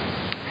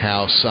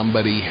how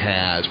somebody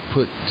has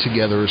put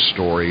together a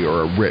story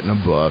or written a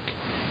book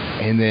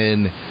and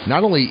then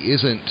not only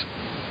isn't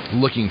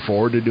looking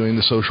forward to doing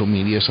the social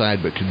media side,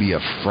 but could be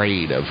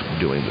afraid of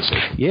doing the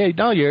social. Yeah,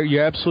 no,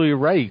 you're absolutely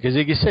right. Because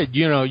like you said,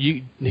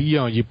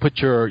 you put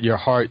your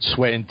heart,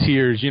 sweat, and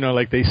tears,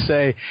 like they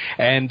say,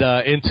 and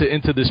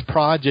into this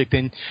project,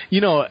 and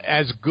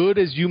as good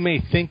as you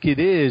may think it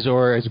is,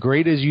 or as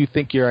great as you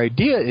think your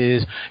idea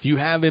is, you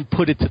haven't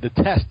put it to the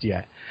test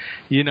yet.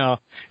 And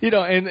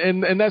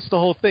that's the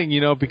whole thing,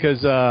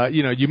 because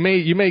you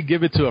may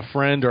give it to a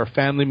friend or a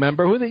family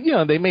member who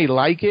they may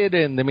like it,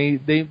 and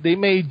they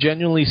may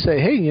genuinely say,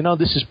 hey,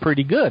 this is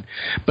pretty good.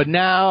 But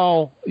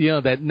now,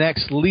 that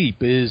next leap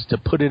is to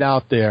put it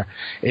out there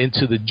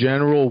into the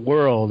general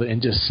world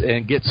and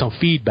get some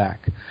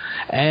feedback.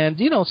 And,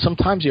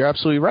 sometimes you're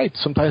absolutely right.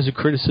 Sometimes the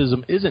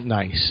criticism isn't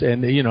nice.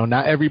 And,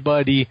 not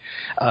everybody,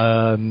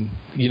 can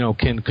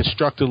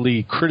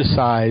constructively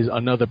criticize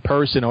another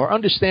person or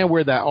understand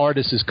where that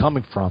artist is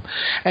coming from.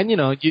 And,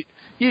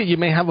 you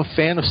may have a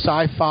fan of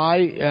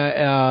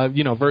sci-fi,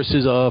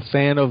 versus a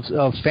fan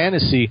of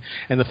fantasy,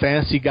 and the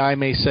fantasy guy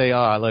may say,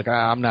 look,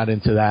 I'm not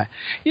into that.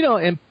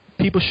 And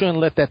people shouldn't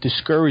let that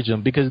discourage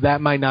them, because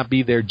that might not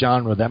be their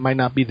genre. That might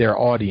not be their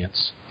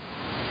audience.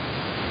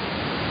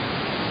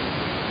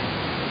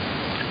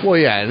 Well,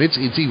 yeah, and it's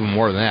even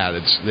more than that.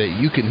 It's that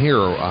you can hear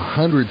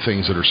 100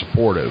 things that are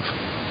supportive,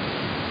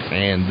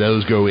 and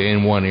those go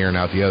in one ear and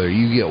out the other.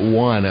 You get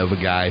one of a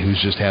guy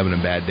who's just having a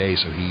bad day,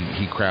 so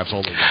he craps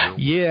all the.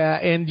 Yeah,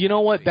 and you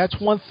know what? That's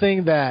one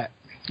thing that.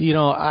 I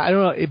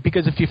don't know,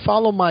 because if you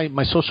follow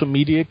my social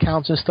media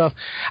accounts and stuff,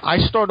 I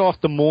start off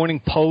the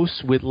morning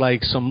posts with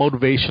some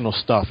motivational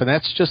stuff, and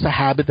that's just a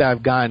habit that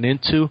I've gotten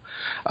into,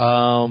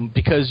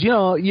 because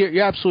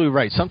you're absolutely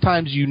right.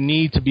 Sometimes you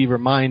need to be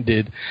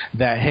reminded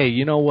that, hey,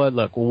 you know what?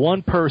 Look,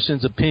 one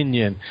person's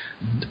opinion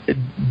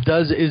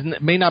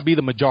may not be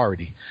the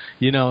majority,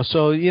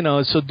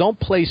 so don't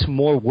place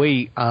more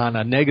weight on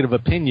a negative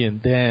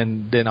opinion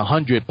than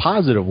 100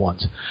 positive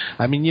ones.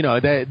 I mean,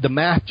 the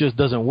math just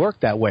doesn't work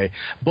that way.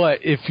 But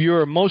if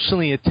you're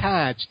emotionally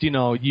attached,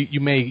 you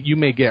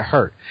may get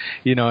hurt,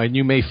 and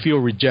you may feel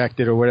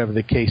rejected or whatever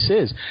the case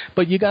is.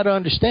 But you got to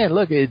understand,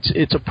 look,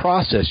 it's a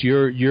process.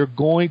 You're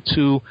going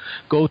to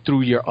go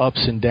through your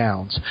ups and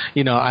downs.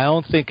 I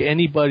don't think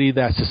anybody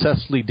that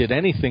successfully did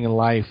anything in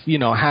life,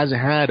 hasn't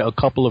had a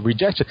couple of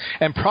rejections,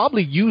 and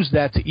probably used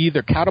that to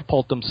either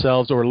catapult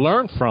themselves or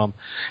learn from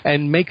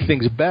and make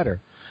things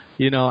better.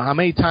 How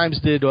many times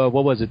did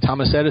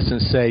Thomas Edison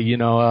say,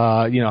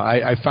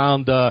 I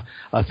found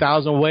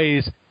 1,000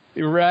 ways.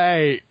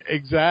 Right,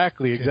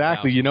 exactly.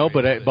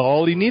 But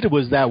all he needed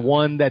was that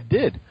one that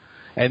did,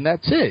 and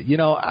that's it.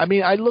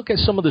 I look at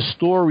some of the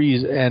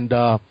stories and.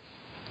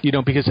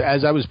 Because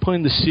as I was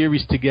putting the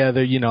series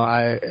together,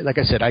 like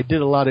I said, I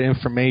did a lot of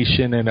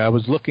information and I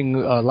was looking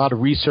a lot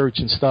of research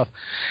and stuff,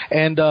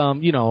 and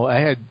I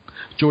had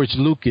George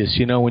Lucas.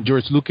 When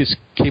George Lucas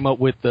came up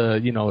with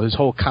his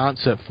whole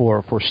concept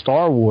for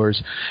Star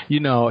Wars,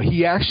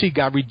 he actually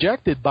got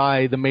rejected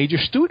by the major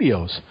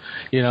studios,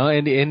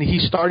 and he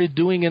started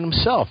doing it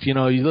himself. You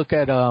look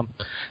at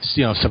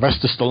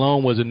Sylvester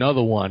Stallone was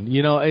another one.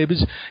 It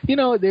was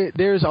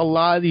there's a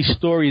lot of these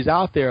stories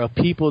out there of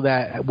people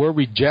that were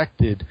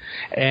rejected.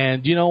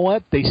 And you know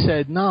what? They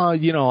said, no,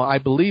 I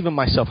believe in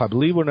myself. I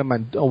believe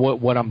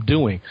what I'm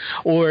doing.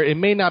 Or it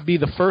may not be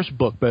the first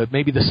book, but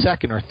maybe the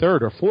second or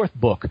third or fourth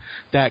book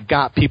that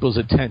got people's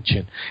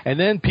attention. And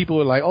then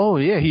people are like, oh,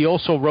 yeah, he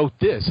also wrote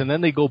this. And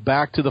then they go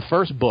back to the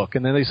first book.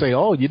 And then they say,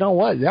 oh, you know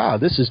what? Yeah,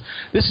 this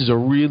is a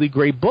really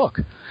great book.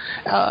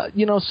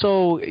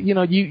 So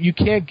you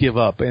can't give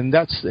up. And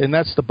that's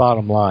the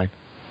bottom line.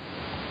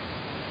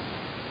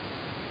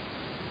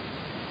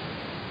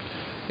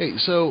 Hey,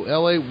 so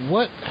L.A.,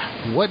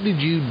 what did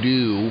you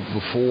do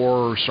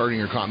before starting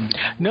your company?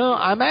 No,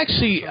 I'm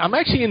actually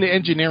in the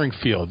engineering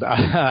field.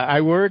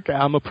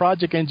 I'm a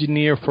project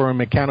engineer for a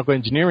mechanical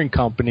engineering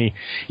company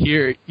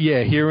here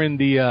in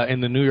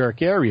the New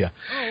York area.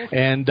 Oh, okay.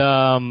 And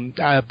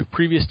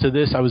previous to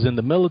this, I was in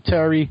the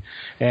military,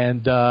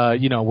 and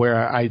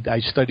where I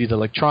studied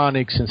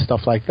electronics and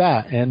stuff like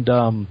that.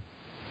 And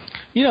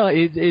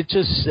it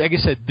just, like I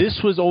said,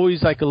 this was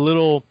always like a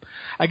little,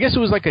 I guess it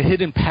was like a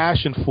hidden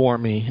passion for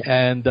me.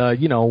 And,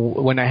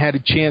 when I had a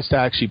chance to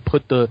actually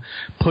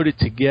put it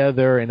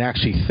together and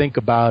actually think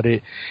about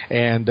it,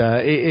 and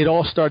it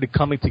all started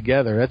coming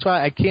together. That's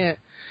why I can't,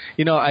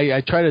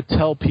 I try to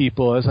tell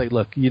people, I was like,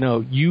 look,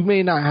 you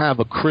may not have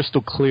a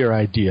crystal clear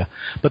idea,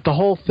 but the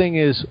whole thing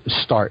is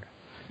start.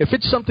 If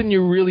it's something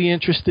you're really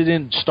interested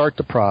in, start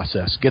the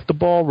process. Get the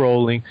ball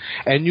rolling,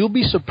 and you'll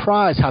be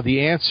surprised how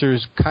the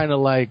answers kind of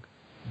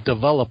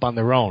develop on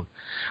their own,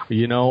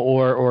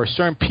 or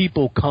certain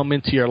people come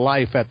into your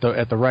life at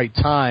the right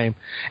time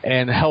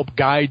and help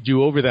guide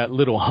you over that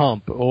little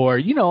hump, or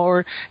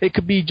it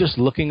could be just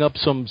looking up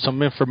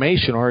some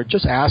information or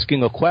just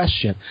asking a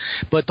question.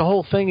 But the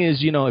whole thing is,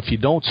 if you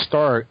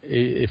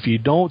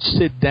don't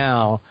sit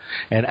down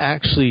and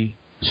actually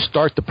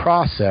start the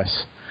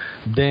process,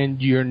 then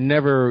you're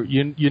never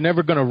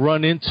going to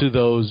run into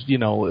those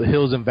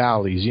hills and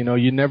valleys.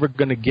 You're never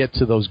going to get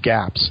to those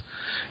gaps.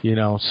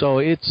 So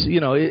it's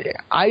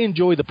I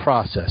enjoy the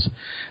process.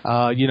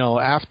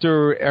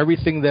 After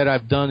everything that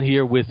I've done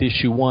here with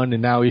issue 1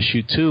 and now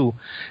issue 2,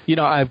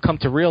 I've come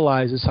to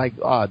realize it's like,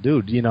 oh,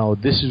 dude,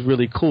 this is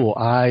really cool.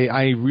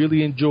 I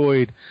really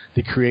enjoyed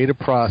the creative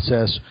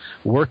process,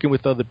 working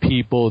with other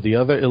people, the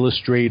other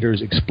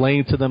illustrators,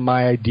 explaining to them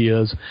my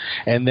ideas,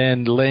 and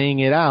then laying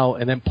it out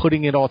and then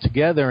putting it all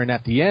together. And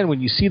at the end,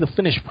 when you see the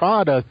finished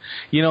product,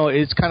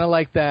 it's kind of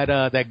like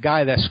that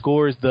guy that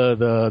scores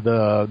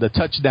the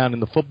touchdown in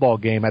the football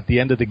game at the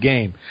end of the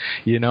game,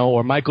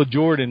 or Michael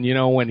Jordan,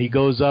 when he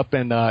goes up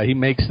and he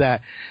makes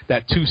that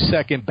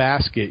 2-second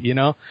basket.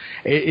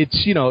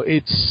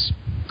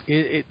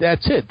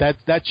 That's it.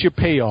 That's your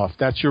payoff.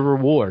 That's your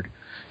reward.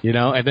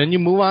 And then you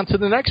move on to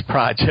the next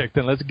project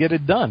and let's get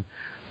it done.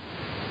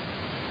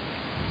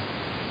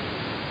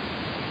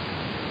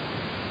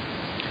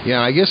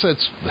 Yeah, I guess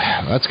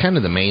that's kind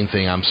of the main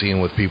thing I'm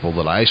seeing with people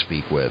that I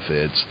speak with.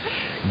 It's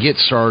get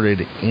started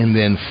and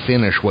then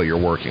finish what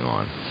you're working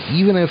on,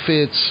 even if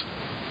it's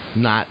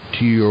not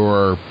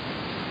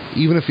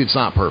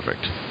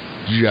perfect.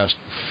 Just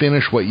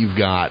finish what you've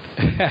got.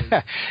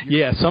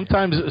 Yeah,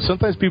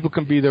 sometimes people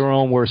can be their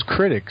own worst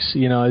critics,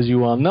 as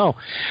you all know.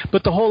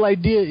 But the whole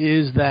idea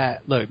is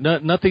that, look,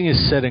 nothing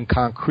is set in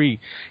concrete.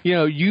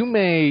 You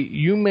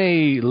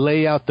may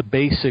lay out the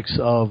basics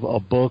of a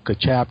book, a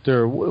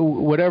chapter,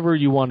 whatever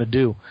you want to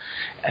do,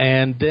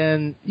 and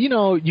then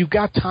you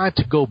got time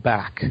to go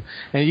back,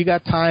 and you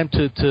got time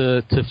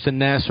to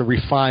finesse or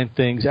refine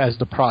things as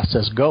the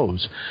process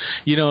goes.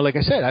 Like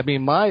I said, I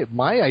mean, my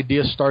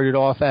idea started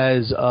off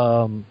as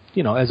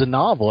as a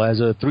novel, as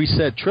a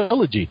 3-set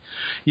trilogy.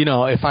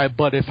 If I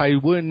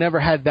would have never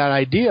had that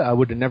idea, I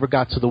would have never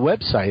got to the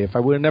website. If I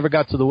would have never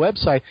got to the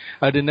website,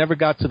 I would have never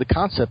got to the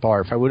concept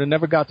art. If I would have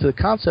never got to the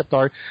concept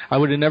art, I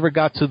would have never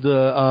got to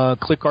the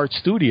Click Art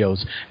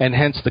Studios, and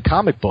hence the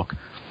comic book.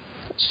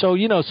 So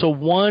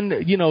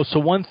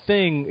one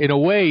thing, in a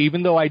way,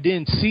 even though I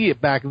didn't see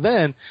it back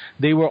then,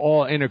 they were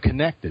all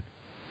interconnected.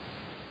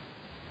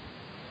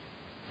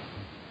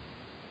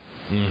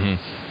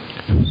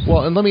 Mm-hmm.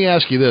 Well, and let me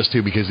ask you this,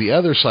 too, because the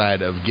other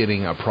side of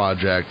getting a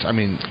project,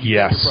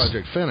 yes, a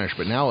project finished,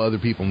 but now other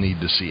people need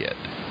to see it.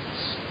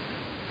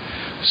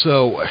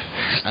 So,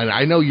 and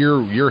I know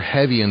you're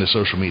heavy into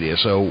social media,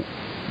 so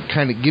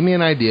kind of give me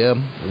an idea,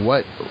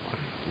 what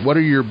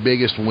are your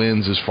biggest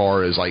wins as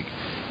far as, like,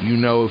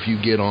 if you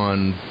get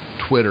on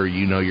Twitter,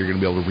 you're going to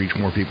be able to reach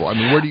more people. I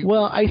mean, where do you...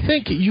 Well, I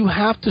think you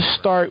have to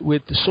start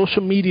with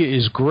social media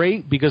is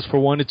great because, for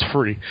one, it's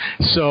free.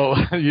 So,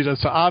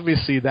 so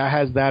obviously that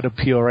has that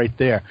appeal right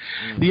there.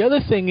 Mm-hmm. The other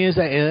thing is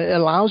that it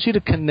allows you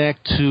to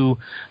connect to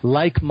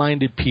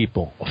like-minded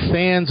people,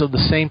 fans of the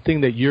same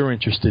thing that you're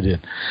interested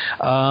in.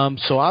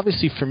 So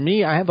obviously for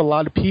me, I have a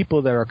lot of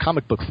people that are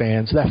comic book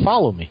fans that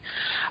follow me.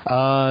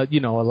 A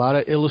lot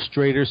of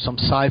illustrators, some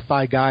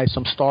sci-fi guys,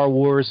 some Star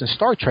Wars and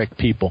Star Trek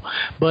people.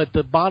 But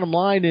the bottom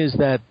line is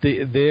that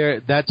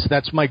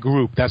that's my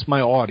group, that's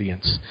my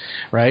audience,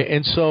 right?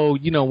 And so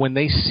when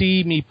they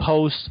see me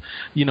post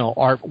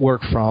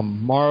artwork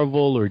from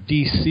Marvel or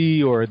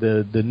DC or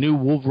the new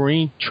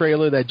Wolverine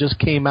trailer that just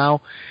came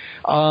out,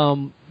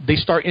 they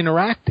start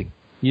interacting.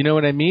 You know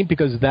what I mean?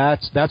 Because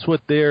that's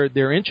what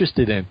they're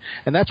interested in,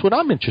 and that's what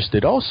I'm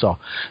interested also.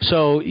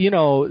 So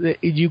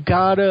you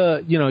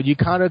gotta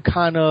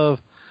kind of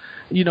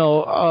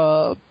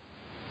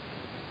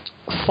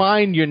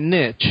find your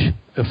niche,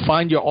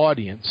 find your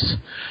audience.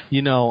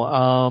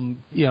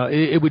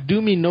 It would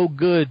do me no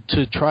good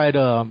to try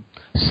to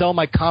sell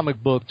my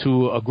comic book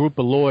to a group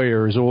of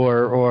lawyers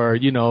or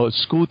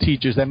school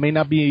teachers that may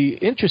not be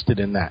interested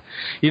in that.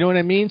 You know what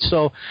I mean?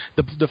 So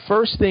the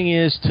first thing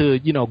is to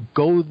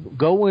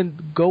go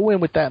in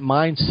with that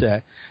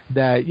mindset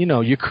that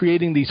you're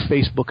creating these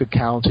Facebook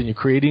accounts and you're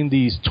creating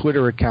these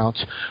Twitter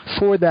accounts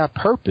for that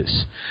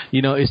purpose.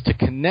 Is to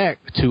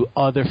connect to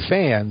other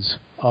fans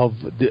of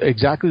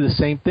exactly the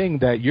same thing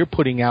that you're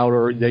putting out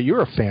or that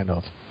you're a fan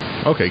of.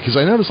 Okay, because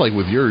I noticed, like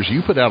with yours,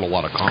 you put out a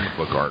lot of comic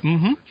book art.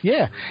 Mm-hmm.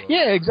 Yeah,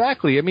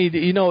 exactly. I mean,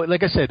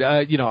 like I said,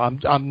 I'm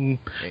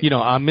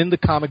in the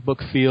comic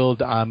book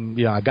field.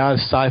 I got a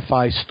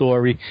sci-fi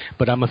story,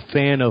 but I'm a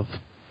fan of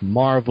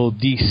Marvel,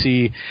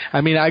 DC. I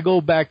mean, I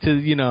go back to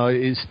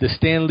it's the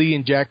Stan Lee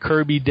and Jack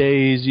Kirby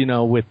days,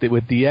 with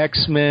the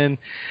X-Men,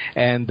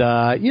 and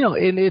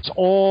and it's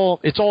all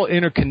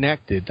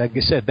interconnected. Like I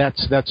said,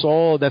 that's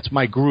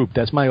my group,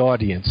 that's my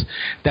audience,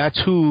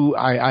 that's who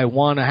I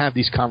want to have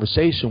these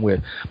conversations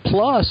with.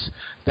 Plus,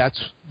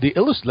 that's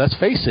let's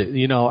face it,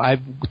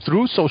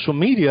 through social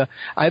media,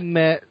 I've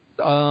met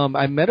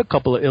I met a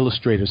couple of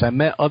illustrators. I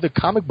met other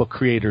comic book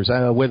creators,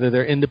 whether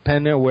they're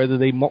independent or whether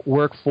they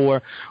work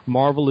for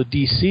Marvel or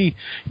DC.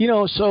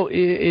 So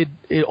it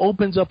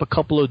opens up a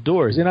couple of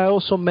doors. And I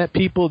also met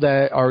people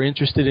that are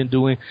interested in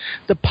doing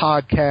the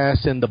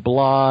podcasts and the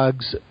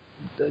blogs,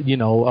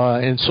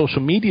 and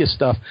social media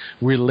stuff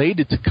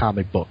related to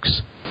comic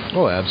books.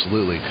 Oh,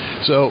 absolutely.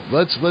 So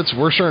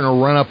we're starting to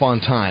run up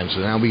on time, so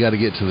now we got to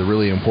get to the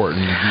really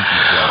important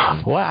geeky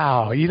stuff.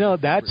 Wow,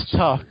 that's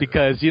tough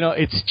because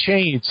it's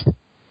changed.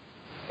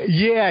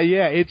 Yeah,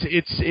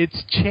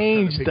 it's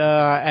changed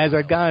as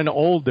I've gotten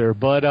older,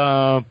 but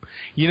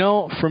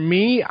for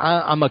me,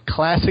 I'm a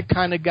classic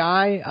kind of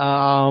guy.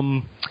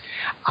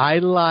 I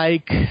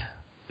like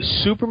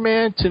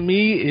Superman. To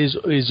me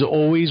is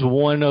always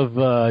one of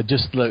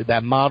just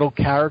that model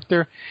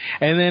character,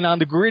 and then on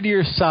the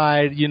grittier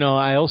side,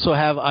 I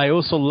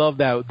also love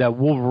that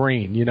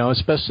Wolverine,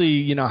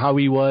 especially how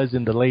he was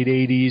in the late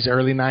 '80s,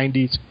 early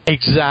 '90s.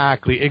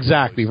 Exactly,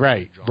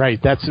 right.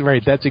 That's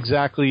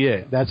exactly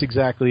it.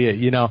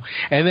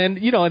 And then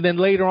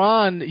later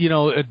on,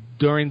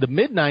 during the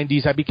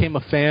mid-'90s, I became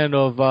a fan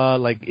of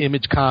like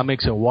Image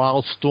Comics and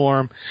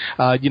Wildstorm.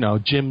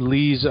 Jim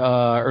Lee's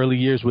early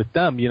years with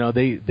them.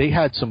 They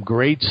had some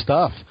great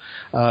stuff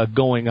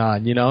going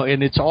on.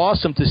 And it's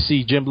awesome to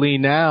see Jim Lee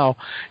now,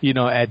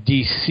 at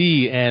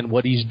DC and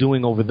what he's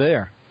doing over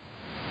there.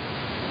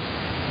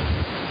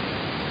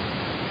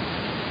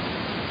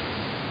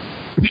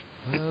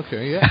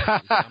 Okay, yeah.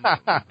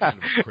 I'm kind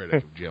of a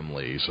critic of Jim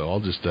Lee, so I'll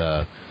just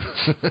I'll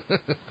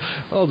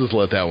just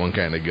let that one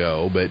kind of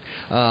go. But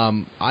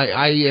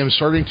I am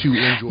starting to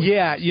enjoy.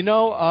 Yeah,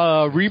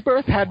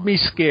 Rebirth had me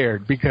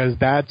scared because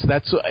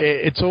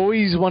it's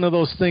always one of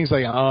those things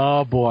like,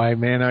 oh boy,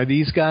 man, are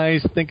these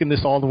guys thinking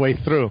this all the way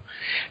through?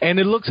 And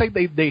it looks like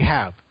they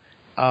have.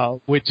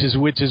 Which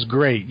is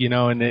great,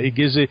 and it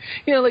gives it,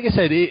 like I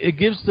said, it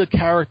gives the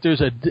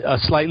characters a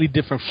slightly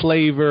different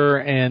flavor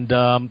and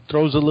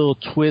throws a little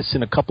twist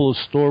in a couple of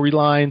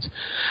storylines.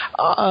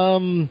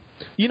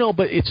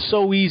 But it's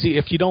so easy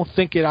if you don't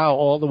think it out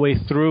all the way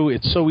through.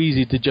 It's so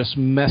easy to just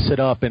mess it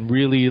up and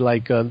really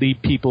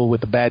leave people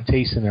with a bad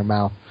taste in their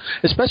mouth,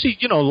 especially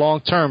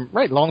long-term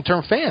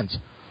fans.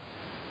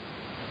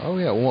 Oh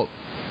yeah, well.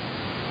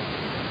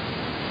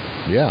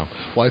 Yeah,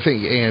 well, I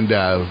think, and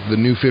the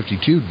New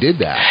 52 did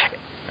that,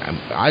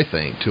 I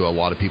think, to a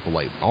lot of people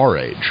like our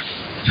age,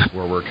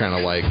 where we're kind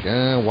of like,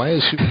 why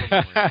is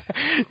Superman?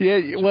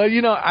 Yeah, well,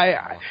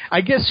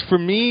 I guess for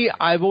me,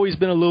 I've always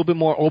been a little bit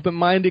more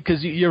open-minded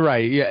because you're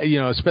right.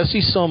 Yeah,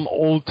 especially some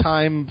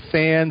old-time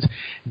fans,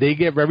 they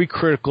get very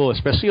critical,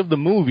 especially of the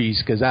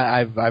movies, because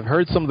I've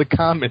heard some of the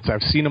comments,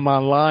 I've seen them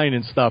online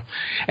and stuff,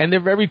 and they're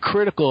very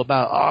critical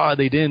about,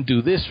 they didn't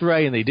do this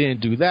right and they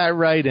didn't do that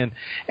right, and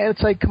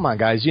it's like, come on,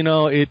 guys,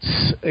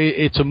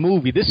 it's a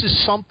movie. This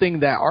is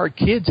something that our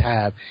kids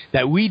have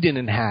that we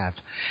didn't have.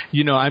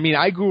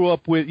 I grew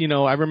up with,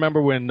 I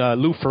remember when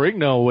Lou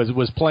Ferrigno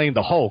was playing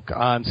the Hulk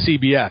on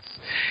CBS.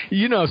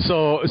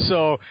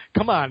 So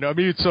come on.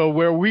 So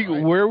where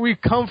we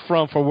come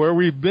from for where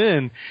we've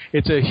been,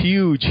 it's a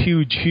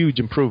huge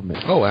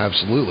improvement. Oh,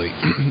 absolutely.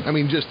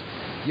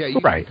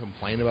 You can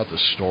complain about the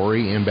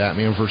story in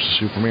Batman versus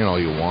Superman all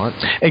you want.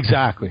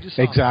 Exactly.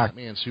 And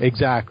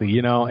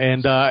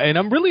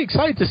I'm really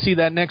excited to see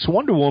that next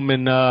Wonder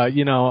Woman,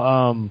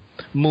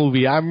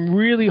 movie. I'm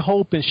really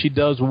hoping she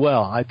does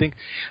well. I think,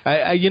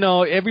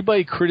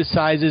 everybody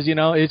criticizes.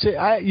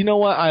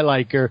 I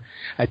like her.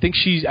 I think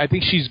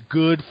she's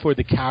good for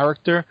the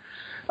character.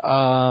 So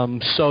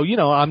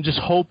I'm just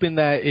hoping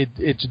that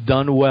it's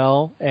done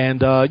well,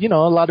 and a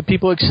lot of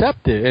people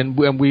accept it, and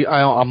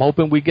I'm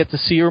hoping we get to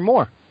see her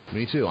more.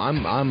 Me too. I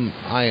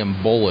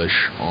am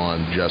bullish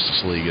on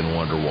Justice League and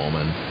Wonder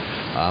Woman.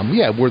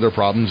 Were there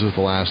problems with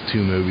the last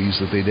two movies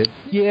that they did?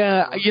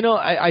 Yeah,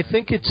 I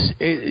think it's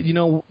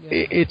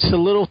a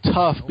little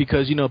tough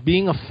because,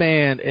 being a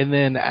fan and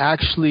then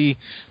actually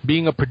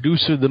being a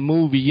producer of the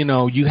movie,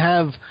 you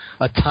have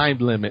a time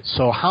limit.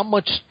 So how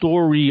much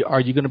story are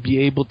you going to be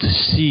able to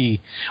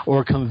see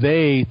or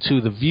convey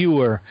to the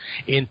viewer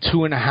in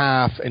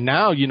 2.5? And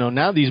now,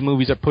 now these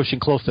movies are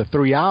pushing close to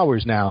 3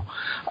 hours now.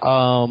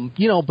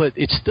 But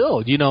it's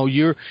still,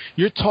 you're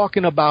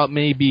talking about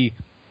maybe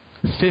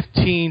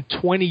 15,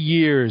 20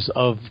 years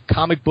of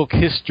comic book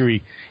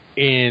history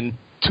in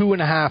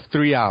 2.5,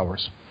 3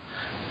 hours.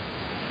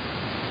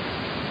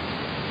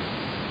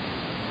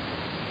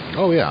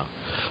 Oh, yeah.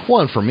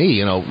 Well, and for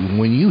me,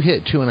 when you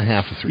hit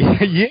 2.5 to 3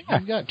 hours,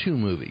 you've got two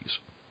movies.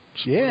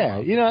 Yeah,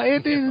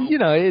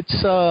 it's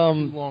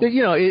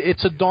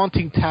a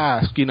daunting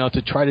task,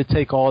 to try to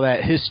take all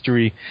that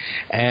history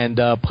and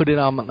put it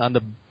on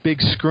the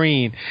big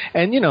screen.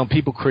 And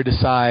people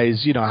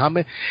criticize, how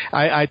many.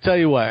 I tell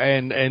you what,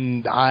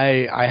 and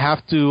I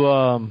have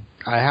to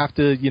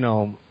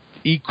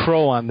eat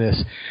crow on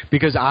this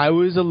because I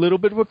was a little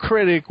bit of a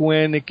critic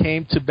when it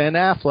came to Ben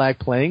Affleck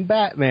playing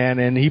Batman,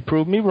 and he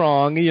proved me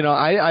wrong.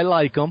 I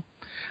like him.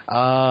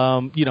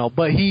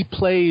 But he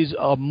plays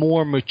a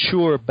more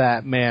mature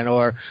Batman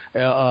or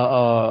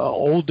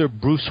older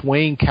Bruce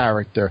Wayne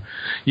character.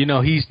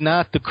 He's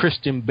not the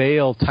Christian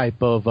Bale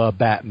type of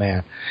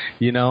Batman.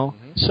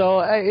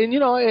 So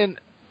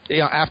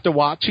after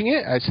watching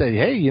it, I said,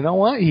 hey, you know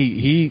what?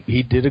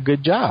 He did a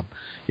good job.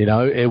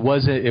 It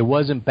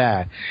wasn't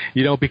bad.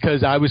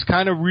 Because I was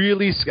kind of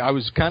really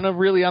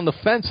on the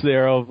fence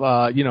there of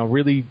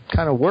really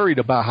kind of worried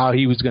about how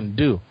he was going to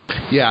do.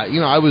 Yeah,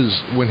 I was,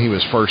 when he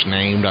was first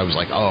named, I was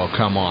like, oh,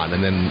 come on.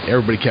 And then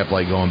everybody kept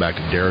like going back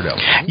to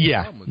Daredevil.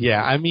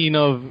 Yeah. I mean,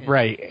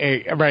 right.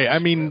 I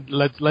mean,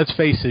 let's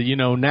face it.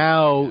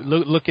 Now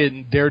look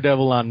at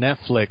Daredevil on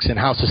Netflix and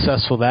how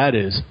successful that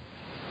is.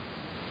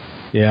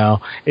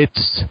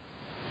 It's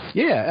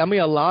I mean,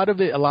 a lot of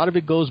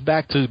it goes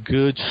back to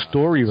good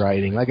story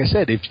writing. Like I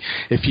said,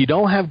 if you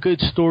don't have good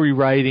story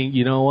writing,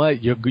 you know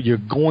what, you're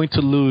going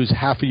to lose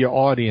half of your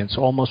audience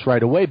almost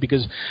right away,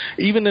 because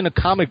even in a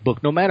comic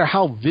book, no matter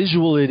how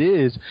visual it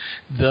is,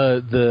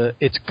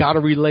 it's got to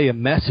relay a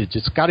message.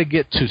 It's got to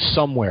get to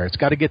somewhere. It's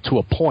got to get to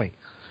a point.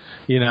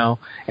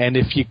 And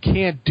if you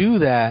can't do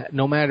that,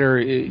 no matter,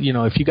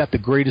 if you got the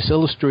greatest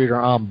illustrator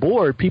on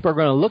board, people are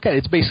going to look at it.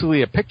 It's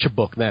basically a picture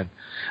book then.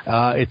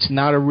 It's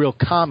not a real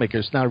comic.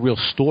 It's not a real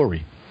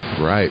story.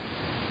 Right.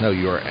 No,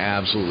 you are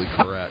absolutely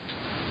correct.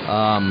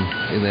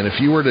 And then if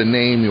you were to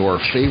name your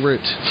favorite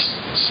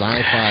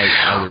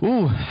sci-fi...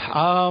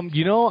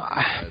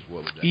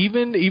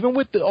 even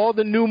with all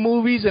the new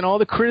movies and all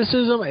the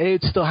criticism,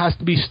 it still has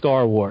to be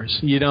Star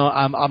Wars.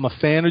 I'm a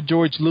fan of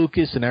George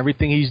Lucas and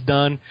everything he's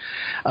done.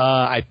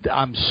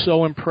 I'm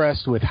so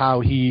impressed with how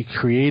he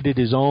created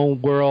his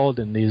own world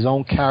and his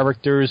own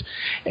characters,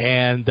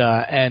 and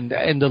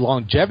the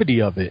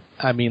longevity of it.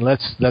 I mean,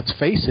 let's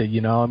face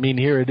it. I mean,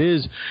 here it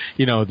is.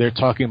 They're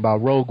talking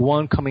about Rogue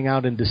One coming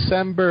out in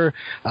December.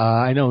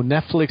 I know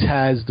Netflix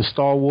has the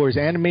Star Wars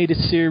animated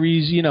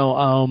series.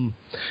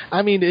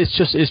 I mean,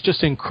 it's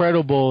just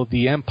incredible,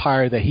 the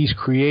empire that he's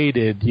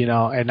created.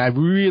 And I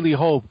really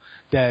hope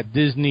that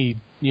Disney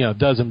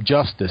does him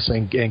justice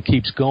and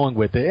keeps going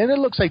with it, and it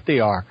looks like they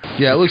are.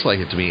 Yeah, it looks like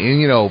it to me.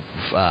 And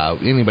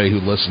anybody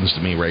who listens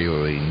to me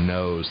regularly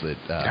knows that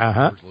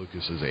George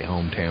Lucas is a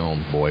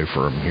hometown boy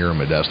from here in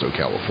Modesto,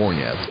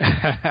 California.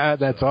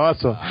 That's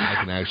awesome. I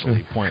can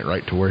actually point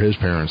right to where his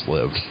parents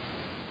lived.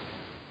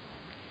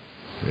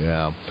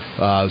 Yeah.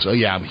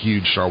 I'm a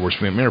huge Star Wars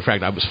fan. Matter of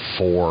fact, I was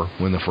 4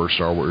 when the first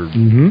Star Wars...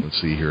 Let's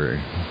see here.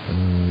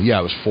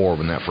 I was 4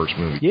 when that first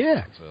movie came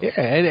out, so.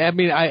 Yeah. And, I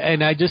mean,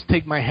 I just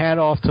take my hat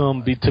off to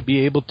him to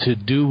be able to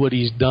do what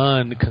he's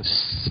done,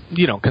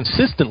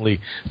 consistently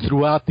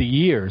throughout the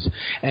years,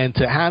 and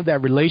to have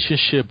that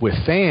relationship with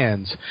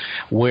fans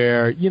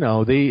where,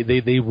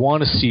 they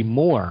want to see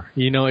more.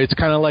 It's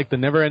kind of like the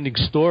never-ending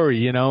story.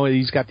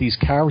 He's got these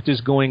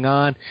characters going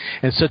on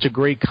and such a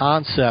great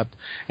concept,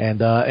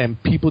 and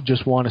people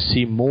just want to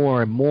see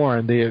more and more,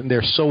 and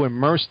they're so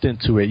immersed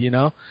into it.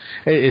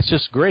 It's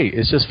just great.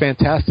 It's just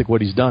fantastic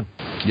what he's done.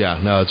 Yeah,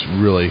 no, it's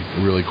really,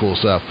 really cool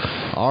stuff.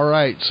 All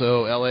right,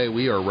 so LA,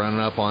 we are running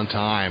up on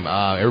time.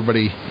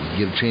 Everybody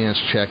get a chance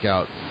to check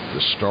out the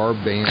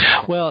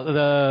Starband. Well,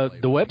 the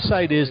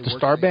website is the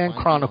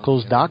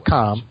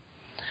StarbandChronicles.com.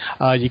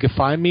 You can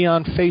find me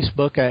on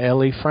Facebook at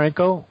LA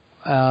Franco,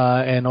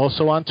 and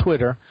also on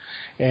Twitter,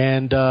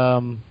 and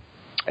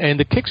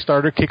the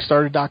Kickstarter,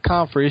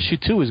 Kickstarter.com for issue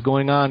 2 is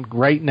going on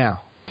right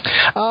now.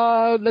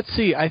 Let's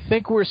see. I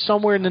think we're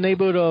somewhere in the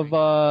neighborhood of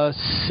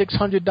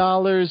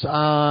 $600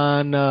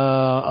 on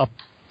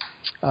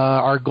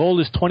our goal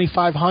is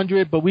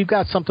 $2,500, but we've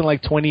got something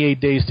like 28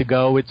 days to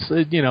go. It's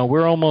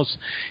we're almost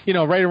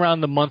right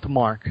around the month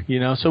mark.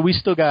 So we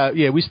still got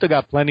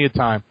plenty of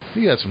time.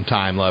 You got some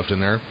time left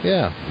in there.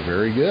 Yeah,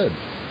 very good.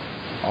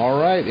 All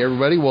right,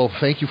 everybody. Well,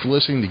 thank you for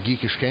listening to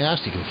Geekish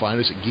Cast. You can find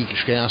us at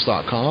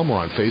geekishcast.com. We're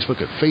on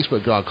Facebook at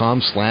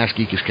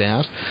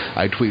facebook.com/geekishcast.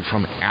 I tweet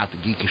from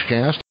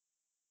 @thegeekishcast.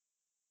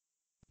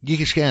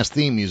 Geekish Cast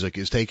theme music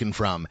is taken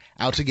from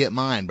Out to Get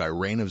Mine by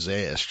Reign of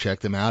Zeus. Check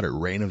them out at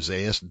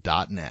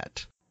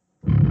reignofzeus.net.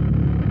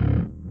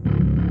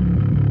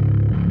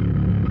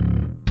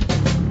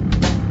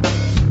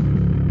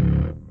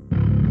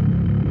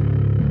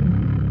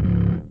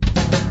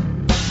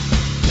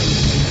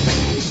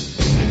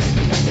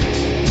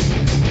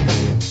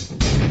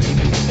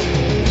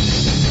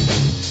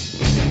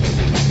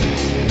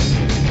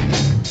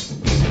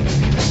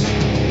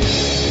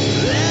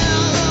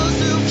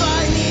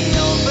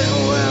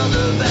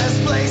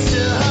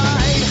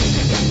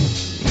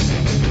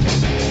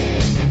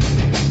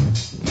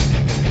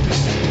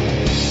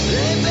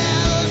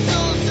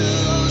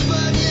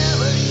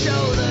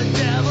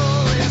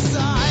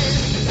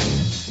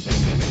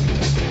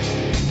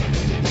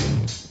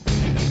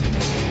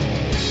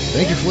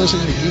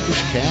 Listening to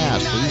Geekish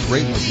Cast. Please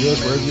rate and review us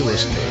wherever you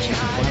listen to us. You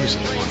can find us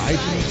on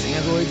iTunes,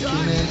 Android,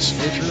 TuneIn,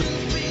 Stitcher,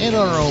 and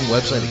on our own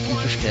website at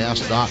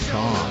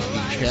geekishcast.com.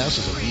 Geekish Cast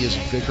is a V as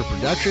in Victor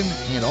production,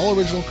 and all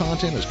original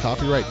content is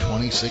copyright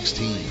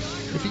 2016.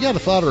 If you got a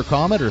thought or a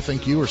comment or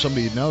think you or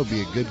somebody you know would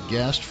be a good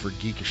guest for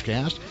Geekish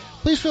Cast,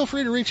 please feel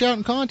free to reach out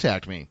and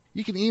contact me.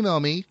 You can email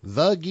me,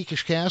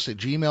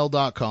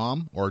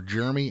 thegeekishcast@gmail.com or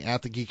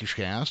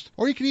jeremy@thegeekishcast,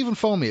 or you can even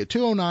phone me at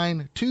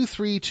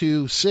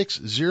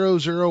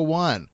 209-232-6001.